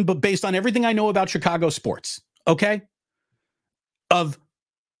happened, but based on everything I know about Chicago sports, okay, of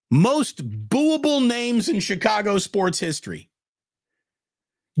most booable names in Chicago sports history,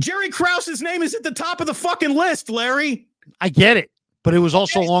 Jerry Krause's name is at the top of the fucking list, Larry. I get it, but it was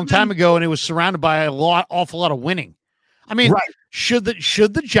also a long time ago, and it was surrounded by awful lot of winning. I mean, right. Should the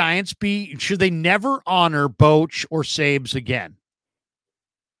Giants should they never honor Boch or Sabes again?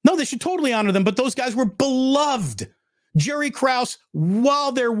 No, they should totally honor them, but those guys were beloved. Jerry Krause,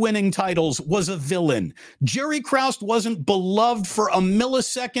 while they're winning titles, was a villain. Jerry Krause wasn't beloved for a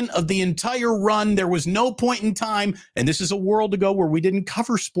millisecond of the entire run. There was no point in time, and this is a world ago where we didn't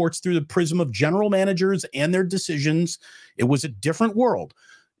cover sports through the prism of general managers and their decisions. It was a different world.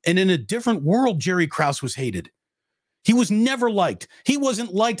 And in a different world, Jerry Krause was hated. He was never liked. He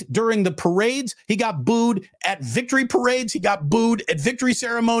wasn't liked during the parades. He got booed at victory parades. He got booed at victory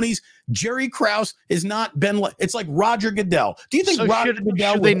ceremonies. Jerry Krause has not been like, it's like Roger Goodell. Do you think Goodell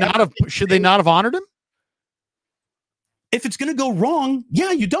should they not have honored him? If it's going to go wrong,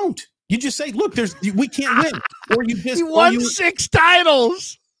 yeah, you don't. You just say, look, we can't win. Or you just he won 6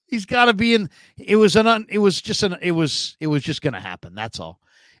 titles. He's got to be in. It was just going to happen. That's all.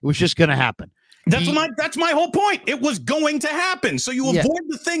 It was just going to happen. That's my whole point. It was going to happen. So you avoid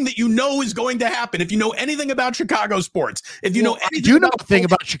the thing that you know is going to happen. If you know anything about Chicago sports, if you know anything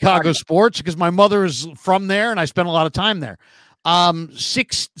about Chicago sports, because my mother is from there and I spent a lot of time there.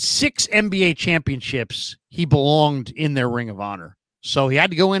 Six NBA championships, he belonged in their Ring of Honor. So he had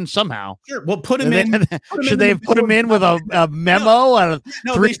to go in somehow. Sure. Well, put him in. Should they have put him in with a memo at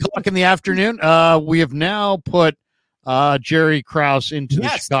 3 o'clock in the afternoon? We have now put Jerry Krause into the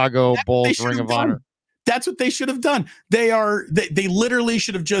Chicago Bulls Ring of Honor. That's what they should have done. They literally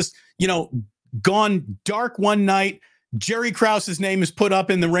should have just, gone dark one night. Jerry Krause's name is put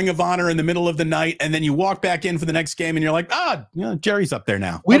up in the Ring of Honor in the middle of the night, and then you walk back in for the next game, and you're like, Jerry's up there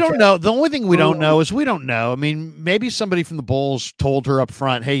now. We don't know. The only thing we don't know is we don't know. I mean, maybe somebody from the Bulls told her up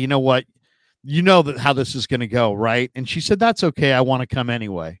front, hey, you know what? You know how this is going to go, right? And she said, that's okay. I want to come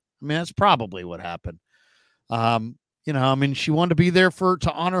anyway. I mean, that's probably what happened. She wanted to be there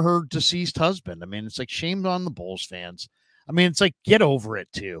to honor her deceased husband. I mean, it's like shame on the Bulls fans. I mean, it's like, get over it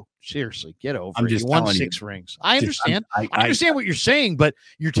too. Seriously, get over it. You won 6 rings. I understand. I understand what you're saying, but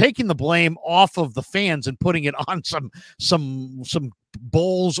you're taking the blame off of the fans and putting it on some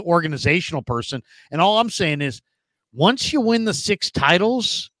Bulls organizational person. And all I'm saying is, once you win the 6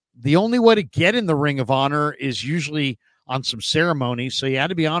 titles, the only way to get in the Ring of Honor is usually on some ceremony, so you had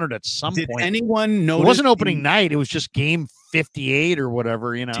to be honored at some point. Did anyone notice? It wasn't opening night. It was just game 58 or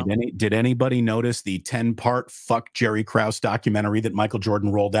whatever, Did anybody notice the 10-part Fuck Jerry Krause documentary that Michael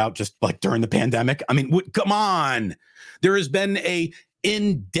Jordan rolled out just like during the pandemic? I mean, come on. There has been a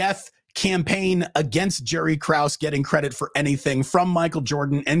in-depth campaign against Jerry Krause getting credit for anything from Michael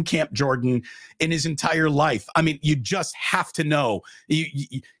Jordan and Camp Jordan in his entire life. I mean, you just have to know.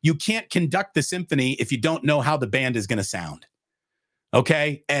 You can't conduct the symphony if you don't know how the band is going to sound.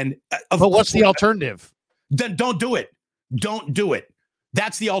 Okay? But what's the alternative? Then don't do it. Don't do it.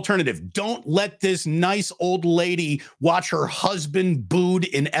 That's the alternative. Don't let this nice old lady watch her husband booed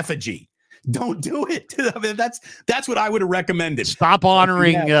in effigy. Don't do it. I mean, that's what I would have recommended. Stop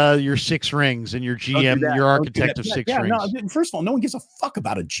honoring your 6 rings and your GM, your architect of 6 rings. No, first of all, no one gives a fuck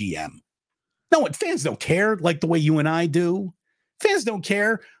about a GM. No, fans don't care like the way you and I do. Fans don't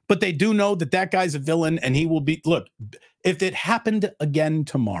care, but they do know that guy's a villain, and he will be. Look, if it happened again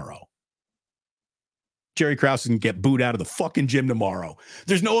tomorrow, Jerry Krause can get booed out of the fucking gym tomorrow.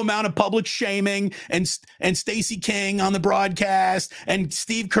 There's no amount of public shaming and Stacey King on the broadcast and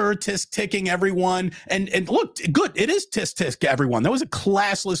Steve Kerr ticking everyone. And look, good. It is tisk everyone. That was a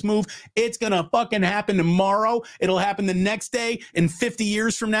classless move. It's going to fucking happen tomorrow. It'll happen the next day. In 50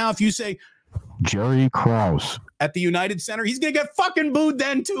 years from now, if you say Jerry Krause at the United Center, he's going to get fucking booed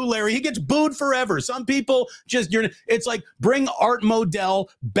then too, Larry. He gets booed forever. Some people it's like bring Art Modell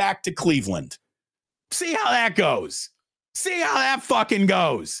back to Cleveland. See how that goes. See how that fucking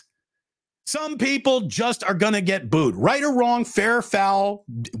goes. Some people just are going to get booed. Right or wrong, fair, foul,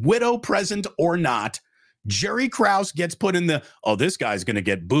 widow present or not, Jerry Krause gets put in the, this guy's going to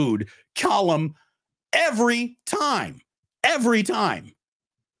get booed column every time. Every time.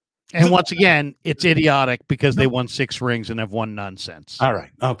 And once again, it's idiotic because they won 6 rings and have won nonsense. All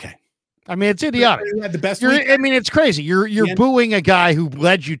right. Okay. I mean, it's idiotic. Had the best it's crazy. You're booing a guy who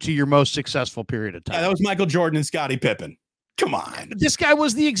led you to your most successful period of time. Yeah, that was Michael Jordan and Scottie Pippen. Come on. This guy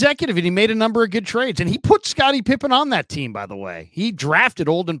was the executive, and he made a number of good trades. And he put Scottie Pippen on that team, by the way. He drafted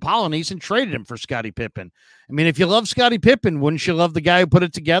Olden Polynice and traded him for Scottie Pippen. I mean, if you love Scottie Pippen, wouldn't you love the guy who put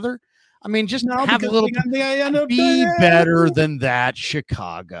it together? I mean, just have a little be better than that,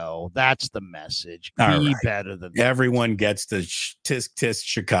 Chicago. That's the message. Be better than that. Everyone gets the tisk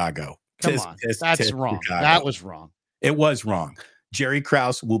Chicago. Come on. That's wrong. Chicago. That was wrong. It was wrong. Jerry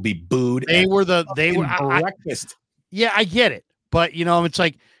Krause will be booed. They were breakfast. Yeah, I get it. But, it's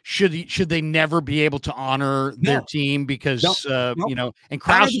like, should they never be able to honor their team because, and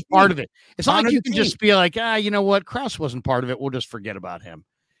Krause is part of it. It's not like you can just be like, you know what? Krause wasn't part of it. We'll just forget about him.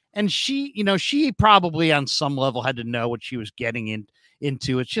 And she probably on some level had to know what she was getting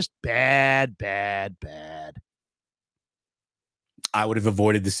into. It's just bad. I would have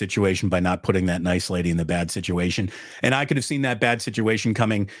avoided the situation by not putting that nice lady in the bad situation. And I could have seen that bad situation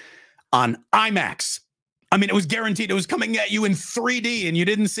coming on IMAX. I mean, it was guaranteed. It was coming at you in 3D and you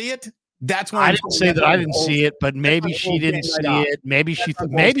didn't see it. That's why I didn't say that I didn't see it, but maybe she didn't see it. Maybe she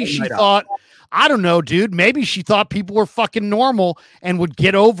thought, I don't know, dude. Maybe she thought people were fucking normal and would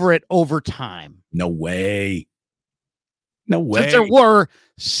get over it over time. No way. Since there were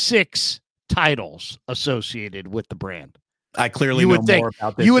 6 titles associated with the brand. I clearly know more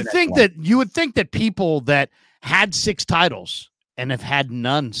about this. You would think that people that had 6 titles and have had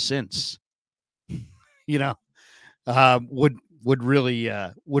none since, would would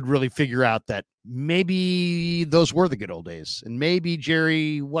really figure out that maybe those were the good old days, and maybe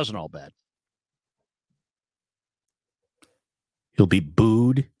Jerry wasn't all bad. He'll be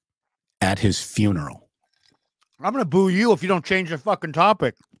booed at his funeral. I'm going to boo you if you don't change the fucking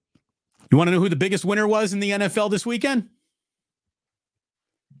topic. You want to know who the biggest winner was in the NFL this weekend?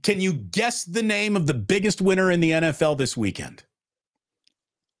 Can you guess the name of the biggest winner in the NFL this weekend?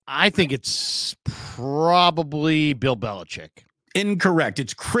 I think it's probably Bill Belichick. Incorrect.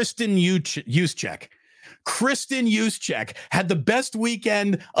 It's Kristen Juszczyk. Kristen Juszczyk had the best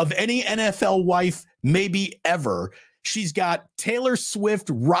weekend of any NFL wife maybe ever. She's got Taylor Swift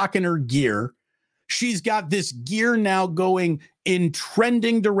rocking her gear. She's got this gear now going in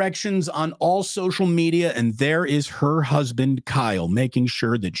trending directions on all social media. And there is her husband, Kyle, making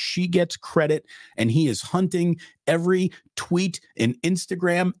sure that she gets credit. And he is hunting every tweet and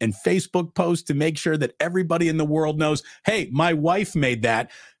Instagram and Facebook post to make sure that everybody in the world knows, hey, my wife made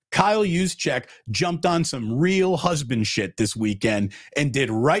that. Kyle Juszczyk jumped on some real husband shit this weekend and did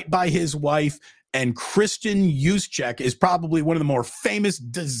right by his wife. And Kristen Juszczyk is probably one of the more famous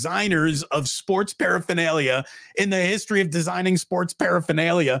designers of sports paraphernalia in the history of designing sports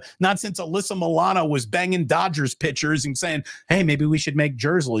paraphernalia. Not since Alyssa Milano was banging Dodgers pitchers and saying, hey, maybe we should make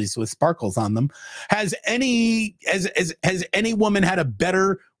jerseys with sparkles on them. Has any woman had a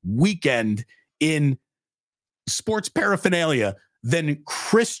better weekend in sports paraphernalia than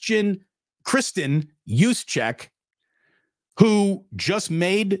Kristen Juszczyk, who just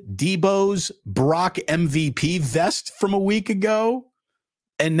made Debo's Brock MVP vest from a week ago,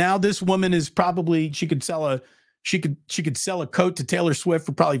 and now this woman is probably she could sell a coat to Taylor Swift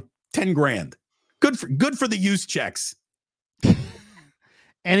for probably $10,000. Good for the Juszczyks.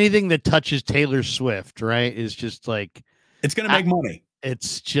 Anything that touches Taylor Swift, right, is just like it's going to make money.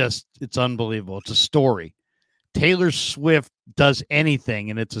 It's unbelievable. It's a story. Taylor Swift does anything,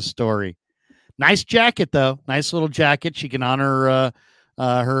 and it's a story. Nice jacket, though. Nice little jacket. She can honor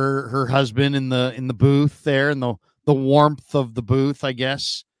her husband in the booth there, in the warmth of the booth, I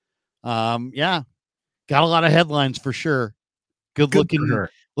guess. Yeah, got a lot of headlines for sure. Good looking.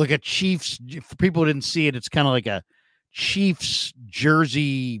 Look at Chiefs. For people who didn't see it, it's kind of like a Chiefs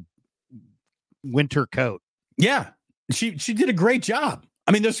jersey winter coat. Yeah, she did a great job.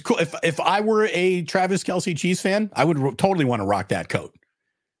 I mean, this is cool. If I were a Travis Kelce Chiefs fan, I would totally want to rock that coat.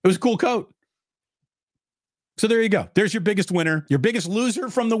 It was a cool coat. So there you go. There's your biggest winner. Your biggest loser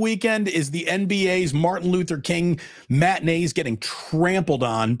from the weekend is the NBA's Martin Luther King matinees getting trampled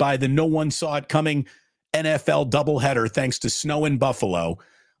on by the no one saw it coming NFL doubleheader thanks to snow in Buffalo.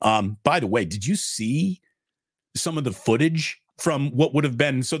 By the way, did you see some of the footage from what would have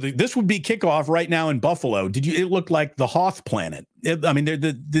been? So this would be kickoff right now in Buffalo. It looked like the Hoth planet.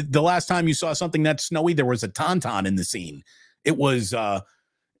 The last time you saw something that snowy, there was a tauntaun in the scene. It was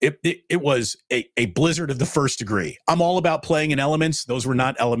It was a blizzard of the first degree. I'm all about playing in elements. Those were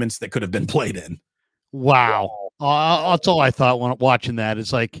not elements that could have been played in. Wow. That's all I thought when watching that.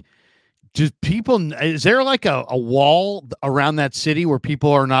 It's like, is there like a wall around that city where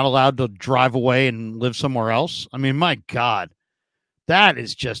people are not allowed to drive away and live somewhere else? I mean, my God, that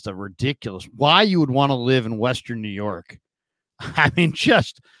is just a ridiculous. Why you would want to live in Western New York? I mean,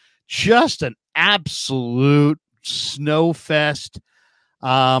 just an absolute snow fest.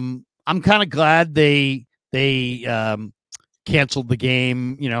 I'm kind of glad they canceled the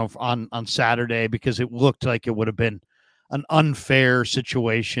game, on Saturday, because it looked like it would have been an unfair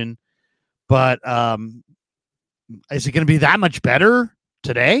situation. But is it going to be that much better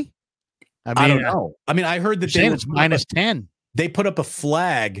today? I don't know. I mean, I heard that it's minus 10. They put up a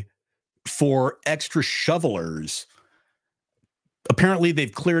flag for extra shovelers. Apparently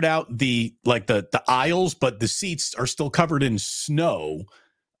they've cleared out the aisles, but the seats are still covered in snow.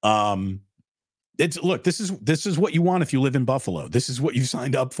 This is what you want if you live in Buffalo. This is what you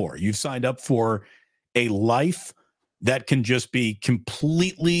signed up for. You've signed up for a life that can just be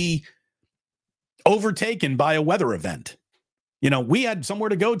completely overtaken by a weather event. We had somewhere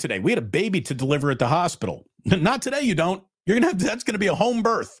to go today. We had a baby to deliver at the hospital. Not today. You don't. That's going to be a home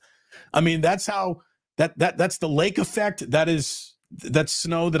birth. I mean, that's how that's the lake effect. That's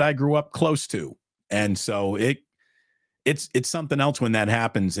snow that I grew up close to. And so it's something else when that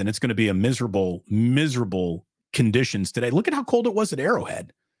happens, and it's going to be a miserable conditions today. Look at how cold it was at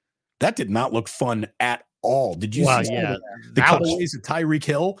Arrowhead. That did not look fun at all. Did you see the cutaways of Tyreek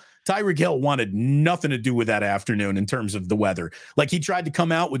Hill? Tyreek Hill wanted nothing to do with that afternoon in terms of the weather. Like, he tried to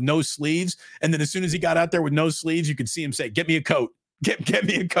come out with no sleeves, and then as soon as he got out there with no sleeves, you could see him say, "Get me a coat. Get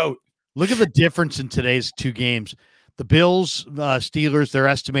me a coat." Look at the difference in today's two games. The Bills, Steelers, they're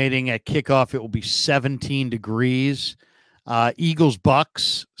estimating at kickoff it will be 17 degrees. Eagles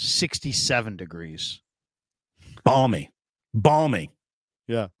Bucks 67 degrees. Balmy.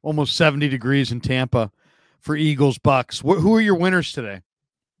 Yeah, almost 70 degrees in Tampa for Eagles Bucks. Who are your winners today?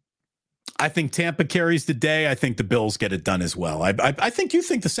 I think Tampa carries the day. I think the Bills get it done as well. I think you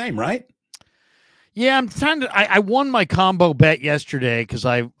think the same, right? Yeah, I'm trying to. I won my combo bet yesterday because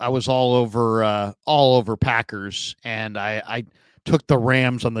I was all over Packers, and I took the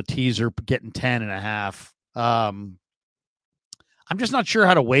Rams on the teaser, getting 10.5. I'm just not sure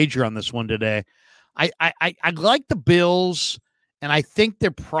how to wager on this one today. I like the Bills, and I think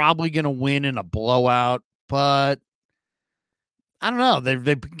they're probably going to win in a blowout, but I don't know. They've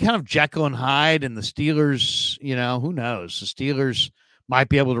been kind of Jekyll and Hyde, and the Steelers, who knows? The Steelers might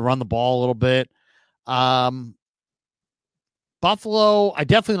be able to run the ball a little bit. Buffalo, I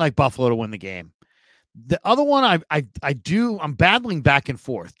definitely like Buffalo to win the game. The other one I'm battling back and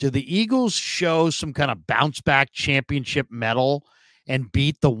forth. Do the Eagles show some kind of bounce back championship medal and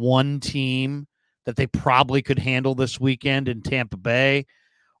beat the one team that they probably could handle this weekend in Tampa Bay?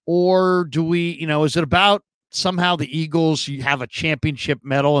 Or do we, is it about somehow the Eagles have a championship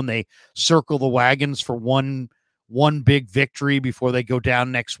medal and they circle the wagons for one big victory before they go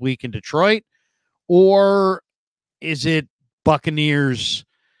down next week in Detroit? Or is it Buccaneers,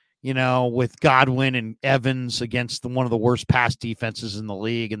 with Godwin and Evans against one of the worst pass defenses in the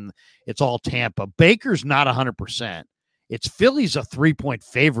league, and it's all Tampa? Baker's not 100%. It's Philly's a 3-point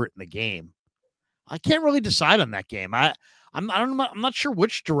favorite in the game. I can't really decide on that game. I'm not sure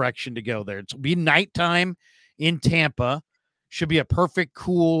which direction to go there. It'll be nighttime in Tampa. Should be a perfect,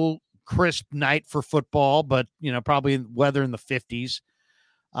 cool, crisp night for football, but probably weather in the 50s.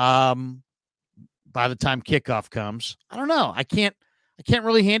 By the time kickoff comes, I don't know. I can't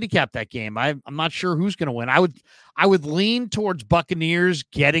really handicap that game. I'm not sure who's going to win. I would lean towards Buccaneers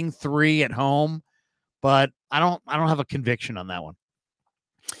getting 3 at home, but I don't have a conviction on that one.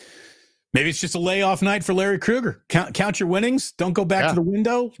 Maybe it's just a layoff night for Larry Krueger. Count your winnings. Don't go back to the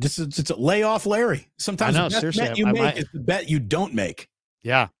window. Just a layoff, Larry. Sometimes the best bet you make is the bet you don't make.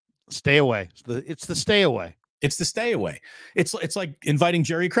 Yeah, stay away. It's the stay away. It's the stay away. It's like inviting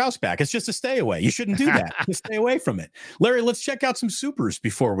Jerry Krause back. It's just a stay away. You shouldn't do that. Just stay away from it. Larry, let's check out some supers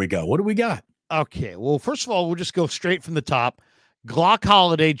before we go. What do we got? Okay. Well, first of all, we'll just go straight from the top. Glock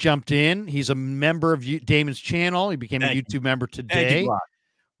Holiday jumped in. He's a member of Damon's channel. He became a YouTube member today.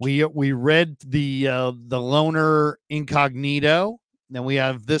 We read the Loner Incognito. Then we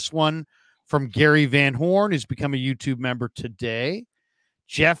have this one from Gary Van Horn, who's become a YouTube member today.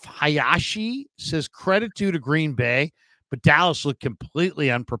 Jeff Hayashi says, credit due to Green Bay, but Dallas looked completely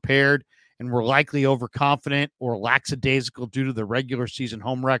unprepared and were likely overconfident or lackadaisical due to the regular season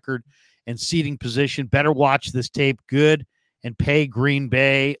home record and seeding position. Better watch this tape good and pay Green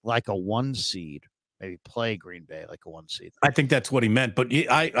Bay like a 1 seed. Maybe play Green Bay like a 1 seed. I think that's what he meant, but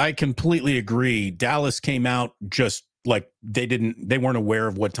I completely agree. Dallas came out just like they weren't aware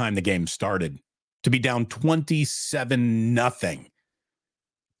of what time the game started. To be down 27-0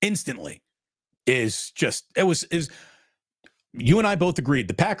 instantly is you and I both agreed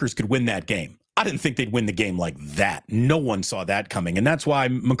the Packers could win that game. I didn't think they'd win the game like that. No one saw that coming. And that's why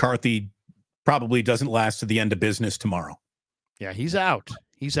McCarthy probably doesn't last to the end of business tomorrow. Yeah, he's out.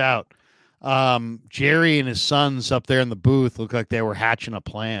 Jerry and his sons up there in the booth look like they were hatching a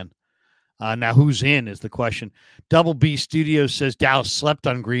plan. Now who's in is the question. Double B Studios says Dallas slept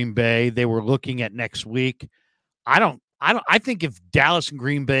on Green Bay. They were looking at next week. I think if Dallas and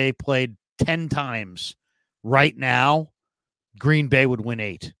Green Bay played 10 times right now, Green Bay would win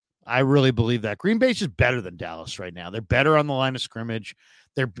 8. I really believe that. Green Bay's just better than Dallas right now. They're better on the line of scrimmage.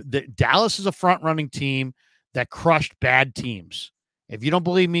 Dallas is a front-running team that crushed bad teams. If you don't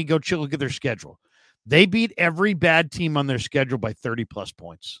believe me, go look at their schedule. They beat every bad team on their schedule by 30-plus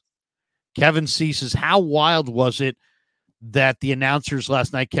points. Kevin C. says, how wild was it that the announcers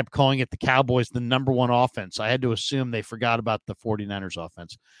last night kept calling it the Cowboys the number 1 offense? I had to assume they forgot about the 49ers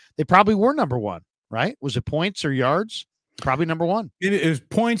offense. They probably were number 1, right? Was it points or yards? Probably number 1. It was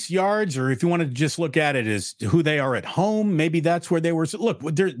points, yards, or if you want to just look at it as who they are at home, maybe that's where they were. So look,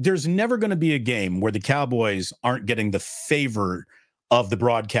 there's never going to be a game where the Cowboys aren't getting the favor of the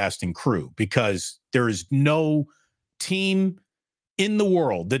broadcasting crew, because there is no team in the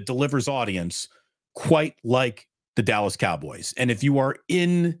world that delivers audience quite like the Dallas Cowboys. And if you are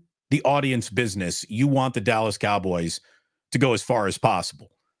in the audience business, you want the Dallas Cowboys to go as far as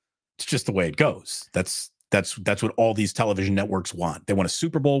possible. It's just the way it goes. That's what all these television networks want. They want a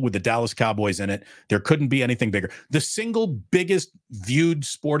Super Bowl with the Dallas Cowboys in it. There couldn't be anything bigger. The single biggest viewed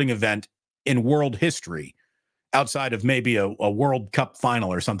sporting event in world history, outside of maybe a World Cup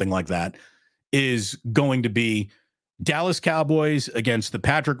final or something like that, is going to be Dallas Cowboys against the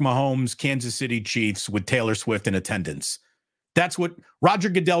Patrick Mahomes Kansas City Chiefs with Taylor Swift in attendance. That's what Roger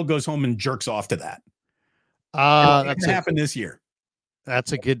Goodell goes home and jerks off to that. That's going to happen this year.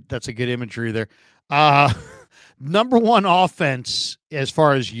 That's a good imagery there. Number one offense as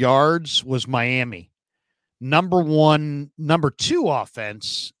far as yards was Miami. Number two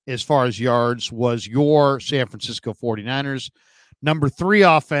offense as far as yards was your San Francisco 49ers. Number three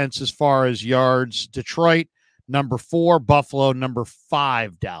offense as far as yards, Detroit. Number four, Buffalo. Number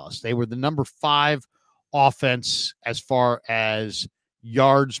five, Dallas. They were the number five offense as far as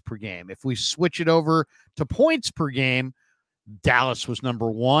yards per game. If we switch it over to points per game, Dallas was number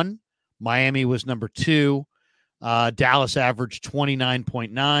one. Miami was number two. Dallas averaged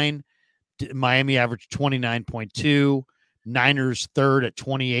 29.9. Miami averaged 29.2. Niners third at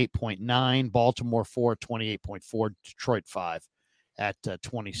 28.9. Baltimore four at 28.4. Detroit five at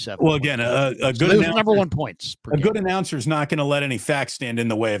 27. Well, again, a good number one points. A good announcer is not going to let any facts stand in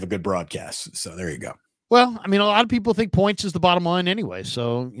the way of a good broadcast. So there you go. Well, I mean, a lot of people think points is the bottom line anyway.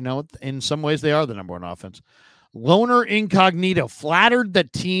 So, in some ways they are the number one offense. Loner Incognito, flattered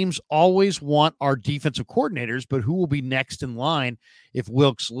that teams always want our defensive coordinators, but who will be next in line if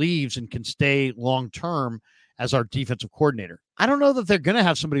Wilks leaves and can stay long-term as our defensive coordinator? I don't know that they're going to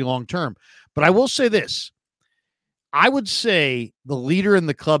have somebody long-term, but I will say this. I would say the leader in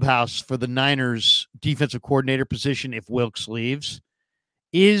the clubhouse for the Niners defensive coordinator position, if Wilks leaves,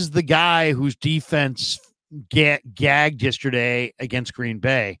 is the guy whose defense gagged yesterday against Green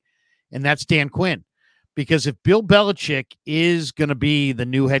Bay, and that's Dan Quinn. Because if Bill Belichick is going to be the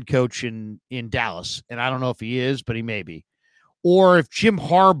new head coach in Dallas, and I don't know if he is, but he may be, or if Jim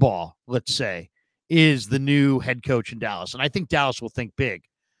Harbaugh, let's say, is the new head coach in Dallas, and I think Dallas will think big.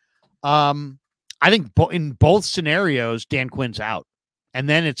 I think in both scenarios, Dan Quinn's out. And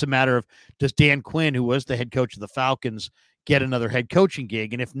then it's a matter of, does Dan Quinn, who was the head coach of the Falcons, get another head coaching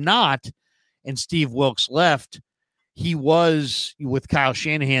gig? And if not, and Steve Wilks left, he was with Kyle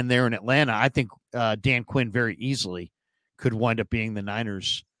Shanahan there in Atlanta. I think Dan Quinn very easily could wind up being the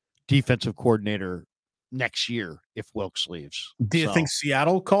Niners defensive coordinator next year if Wilks leaves. Do you think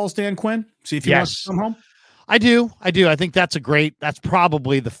Seattle calls Dan Quinn? See if he wants to come home? I do. I think that's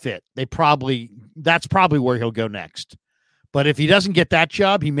probably the fit. That's probably where he'll go next. But if he doesn't get that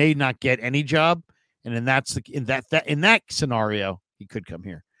job, he may not get any job. And in that scenario, he could come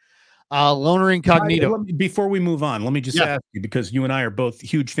here. Loner Incognito. Before we move on, let me just ask you, because you and I are both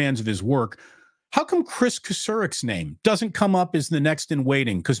huge fans of his work. How come Chris Kusuric's name doesn't come up as the next in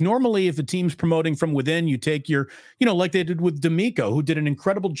waiting? Because normally if a team's promoting from within, you take your, like they did with D'Amico, who did an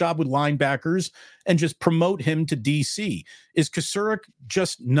incredible job with linebackers, and just promote him to DC. Is Kusuric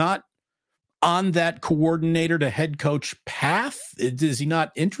just not on that coordinator to head coach path? Is he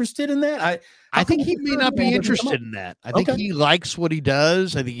not interested in that? I think he may not be interested in that. I think he likes what he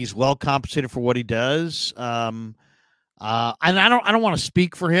does. I think he's well compensated for what he does. And I don't want to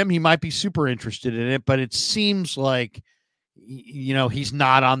speak for him. He might be super interested in it, but it seems like, he's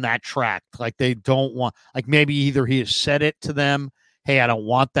not on that track. Like they don't want, like maybe either he has said it to them, hey, I don't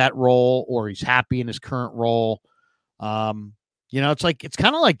want that role, or he's happy in his current role. It's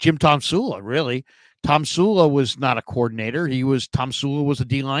kind of like Jim Tomsula, really. Tomsula was not a coordinator. Tomsula was a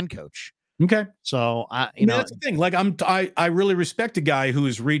D-line coach. Okay. So that's the thing. Like I really respect a guy who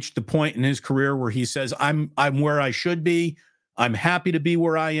has reached the point in his career where he says, I'm where I should be. I'm happy to be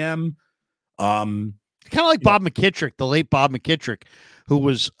where I am. Kind of like Bob McKittrick, the late Bob McKittrick, who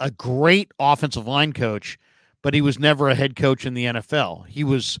was a great offensive line coach, but he was never a head coach in the NFL. He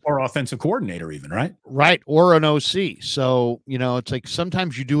was or offensive coordinator even, right? Right. Or an OC. So, it's like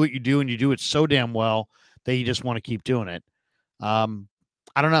sometimes you do what you do and you do it so damn well that you just want to keep doing it. I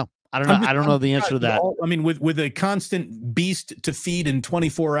don't know. I don't know the answer to that. I mean, with a constant beast to feed in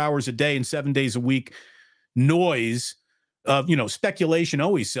 24 hours a day and 7 days a week, noise of, speculation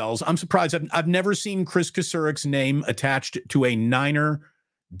always sells. I'm surprised. I've never seen Chris Kusuric's name attached to a Niner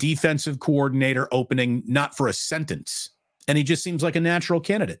defensive coordinator opening, not for a sentence. And he just seems like a natural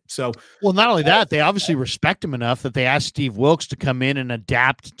candidate. So, well, not only that, they obviously respect him enough that they asked Steve Wilks to come in and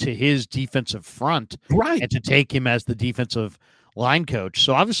adapt to his defensive front, right, and to take him as the defensive line coach.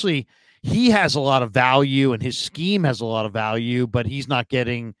 So obviously he has a lot of value and his scheme has a lot of value, but he's not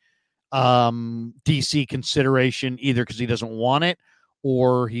getting DC consideration either because he doesn't want it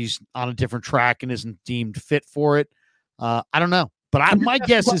or he's on a different track and isn't deemed fit for it. I don't know, but my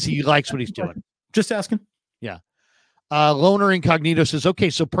guess is he likes what he's doing. Just asking. Yeah. Loner Incognito says, okay,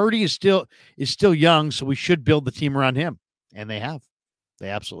 so Purdy is still young, so we should build the team around him. And they have. They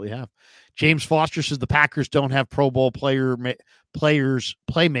absolutely have. James Foster says the Packers don't have Pro Bowl playmakers.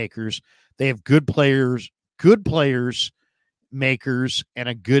 They have good good players, makers, and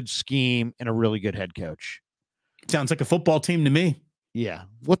a good scheme and a really good head coach. Sounds like a football team to me. Yeah.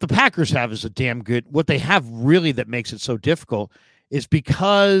 What the Packers have is a damn good. What they have really that makes it so difficult is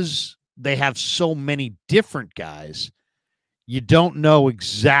because they have so many different guys, you don't know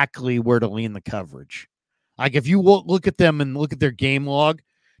exactly where to lean the coverage. Like if you look at them and look at their game log,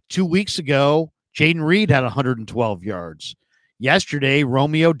 2 weeks ago, Jaden Reed had 112 yards. Yesterday,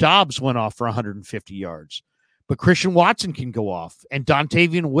 Romeo Dobbs went off for 150 yards. But Christian Watson can go off. And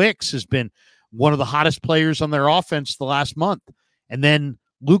Dontavian Wicks has been one of the hottest players on their offense the last month. And then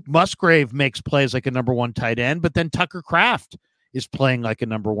Luke Musgrave makes plays like a number one tight end, but then Tucker Kraft is playing like a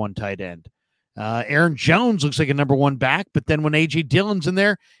number one tight end. Aaron Jones looks like a number one back, but then when A.J. Dillon's in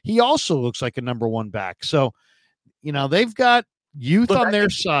there, he also looks like a number one back. So, they've got youth on their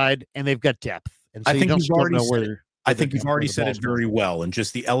side and they've got depth. And so I think you've already said it very well. And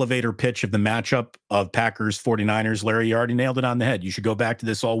just the elevator pitch of the matchup of Packers 49ers, Larry, you already nailed it on the head. You should go back to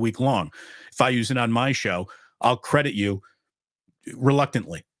this all week long. If I use it on my show, I'll credit you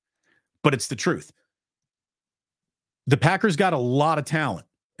reluctantly, but it's the truth. The Packers got a lot of talent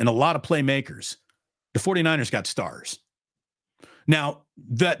and a lot of playmakers. The 49ers got stars. Now,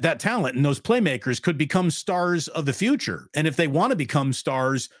 that talent and those playmakers could become stars of the future. And if they want to become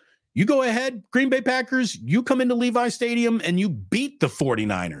stars, you go ahead, Green Bay Packers, you come into Levi Stadium and you beat the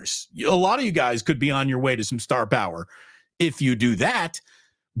 49ers. A lot of you guys could be on your way to some star power if you do that.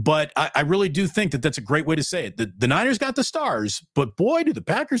 But I really do think that that's a great way to say it. The Niners got the stars, but boy, do the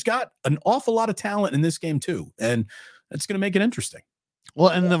Packers got an awful lot of talent in this game too. And that's going to make it interesting. Well,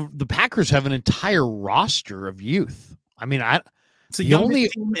 and the Packers have an entire roster of youth. I mean, it's the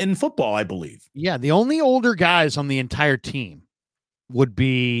youngest team in football, I believe. Yeah, the only older guys on the entire team would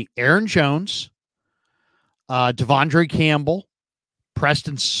be Aaron Jones, Devondre Campbell,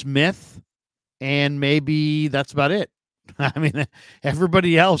 Preston Smith, and maybe that's about it. I mean,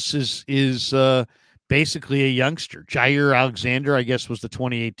 everybody else is basically a youngster. Jair Alexander, I guess, was the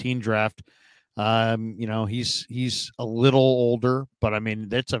 2018 draft. He's a little older, but I mean,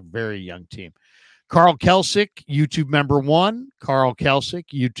 that's a very young team. Carl Kelsick, YouTube member 1. Carl Kelsick,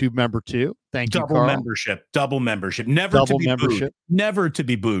 YouTube member 2. Thank you, Carl. Double membership. Never to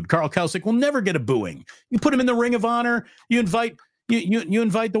be booed. Carl Kelsick will never get a booing. You put him in the Ring of Honor. You invite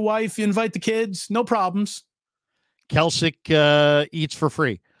the wife. You invite the kids. No problems. Kelsick eats for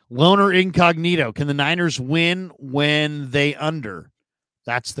free. Loner Incognito. Can the Niners win when they under?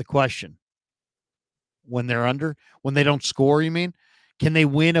 That's the question. When they're under? When they don't score, you mean? Can they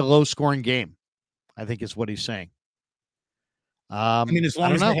win a low-scoring game? I think is what he's saying. As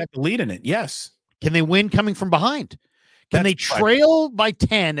long as they have the lead in it, yes. Can they win coming from behind? Can they trail by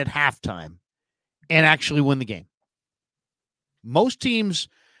 10 at halftime and actually win the game? Most teams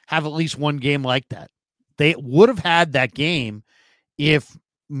have at least one game like that. They would have had that game if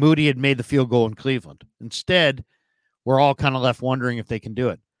Moody had made the field goal in Cleveland. Instead, we're all kind of left wondering if they can do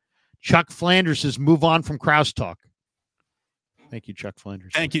it. Chuck Flanders says, move on from Krause talk. Thank you, Chuck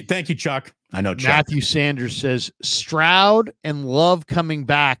Flanders. Thank you, Chuck. I know Chuck. Matthew Sanders says, Stroud and Love coming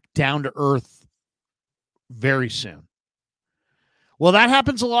back down to earth very soon. Well, that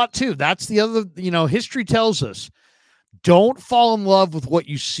happens a lot too. That's the other, history tells us, don't fall in love with what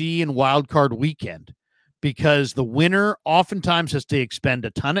you see in Wild Card Weekend, because the winner oftentimes has to expend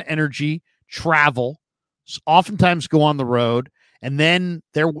a ton of energy, travel, oftentimes go on the road, and then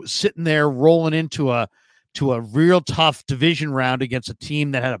they're sitting there rolling into a real tough division round against a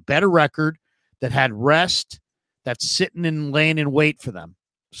team that had a better record, that had rest, that's sitting and laying in wait for them.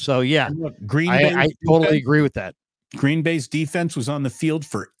 So, yeah, look, I totally agree with that. Green Bay's defense was on the field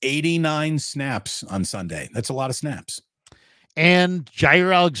for 89 snaps on Sunday. That's a lot of snaps. And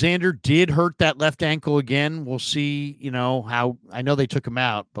Jair Alexander did hurt that left ankle again. We'll see, how – I know they took him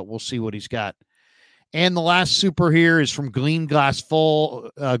out, but we'll see what he's got. And the last super here is from Green Glass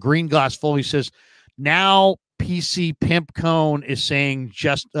Full. He says, now PC Pimp Cone is saying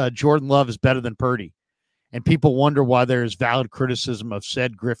just Jordan Love is better than Purdy. And people wonder why there is valid criticism of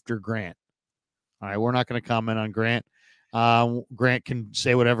said grifter Grant. All right, we're not going to comment on Grant. Grant can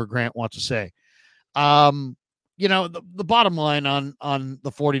say whatever Grant wants to say. The bottom line on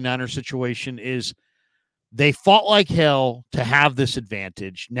the 49ers situation is they fought like hell to have this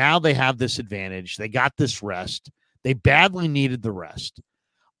advantage. Now they have this advantage. They got this rest. They badly needed the rest.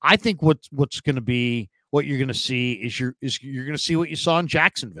 I think what's going to be, what you're going to see is you're going to see what you saw in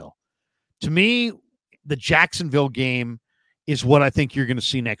Jacksonville. To me, the Jacksonville game is what I think you're going to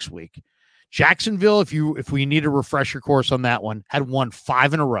see next week. Jacksonville, if we need a refresher course on that one, had won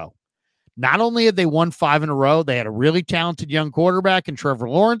 5 in a row. Not only had they won 5 in a row, they had a really talented young quarterback in Trevor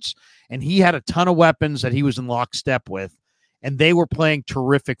Lawrence, and he had a ton of weapons that he was in lockstep with, and they were playing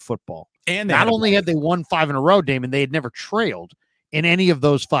terrific football. And not only had they won 5 in a row, Damon, they had never trailed in any of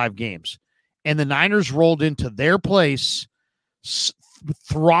those 5 games. And the Niners rolled into their place,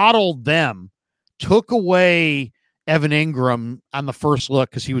 throttled them, took away Evan Ingram on the first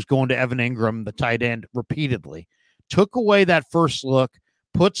look because he was going to Evan Ingram, the tight end, repeatedly. Took away that first look,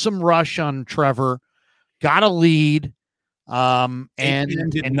 put some rush on Trevor, got a lead, and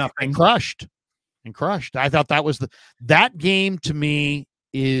crushed. And crushed. I thought that was that game to me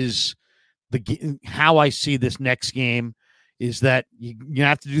is how I see this next game is that you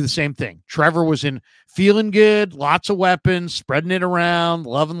have to do the same thing. Trevor was feeling good, lots of weapons, spreading it around,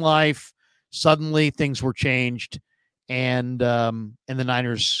 loving life. Suddenly things were changed, and the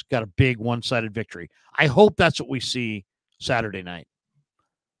Niners got a big one-sided victory. I hope that's what we see Saturday night.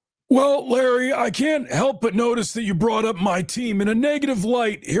 Well, Larry, I can't help but notice that you brought up my team in a negative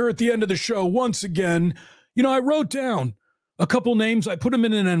light here at the end of the show once again. You know, I wrote down a couple names. I put them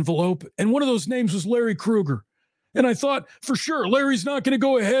in an envelope, and one of those names was Larry Krueger. And I thought, for sure, Larry's not going to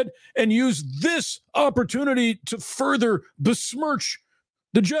go ahead and use this opportunity to further besmirch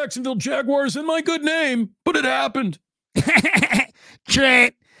the Jacksonville Jaguars in my good name, but it happened.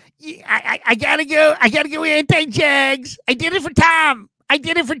 Trent, I gotta go. I gotta go anti-Jags. I did it for Tom. I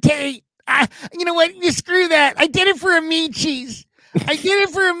did it for Tate. You know what? You screw that. I did it for Amicis. I did it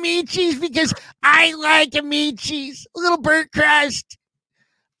for Amicis because I like Amicis. A little burnt crust.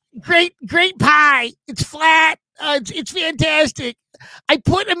 Great pie. It's flat. It's fantastic. I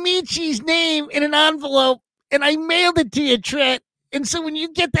put Amici's name in an envelope and I mailed it to you, Trent. And so when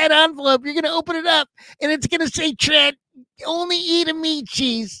you get that envelope, you're going to open it up and it's going to say, Trent, only eat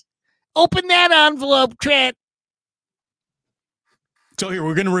Amici's. Open that envelope, Trent. So here,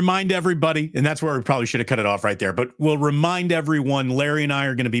 we're going to remind everybody, and that's where we probably should have cut it off right there, but we'll remind everyone, Larry and I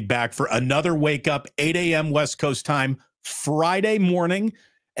are going to be back for another Wake Up, 8 a.m. West Coast time, Friday morning,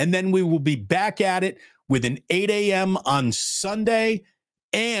 and then we will be back at it with an 8 a.m. on Sunday,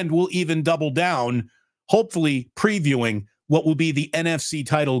 and we'll even double down, hopefully previewing what will be the NFC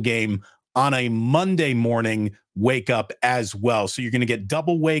title game on a Monday morning Wake Up as well. So you're going to get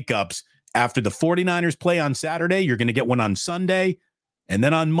double Wake Ups after the 49ers play on Saturday. You're going to get one on Sunday. And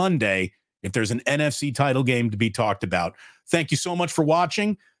then on Monday, if there's an NFC title game to be talked about. Thank you so much for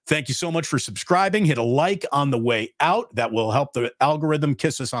watching. Thank you so much for subscribing. Hit a like on the way out. That will help the algorithm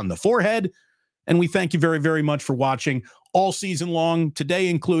kiss us on the forehead. And we thank you very, very much for watching all season long, today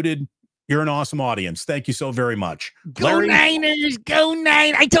included. You're an awesome audience. Thank you so very much. Go Larry? Niners, go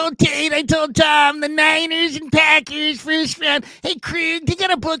Niners. I told Tate, I told Tom, the Niners and Packers first round. Hey, Krug, you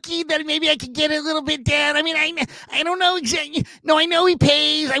got a bookie that maybe I could get a little bit down? I mean, I don't know exactly. No, I know he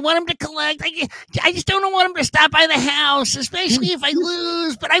pays. I want him to collect. I just don't want him to stop by the house, especially if I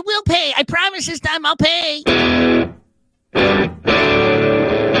lose. But I will pay. I promise this time I'll pay.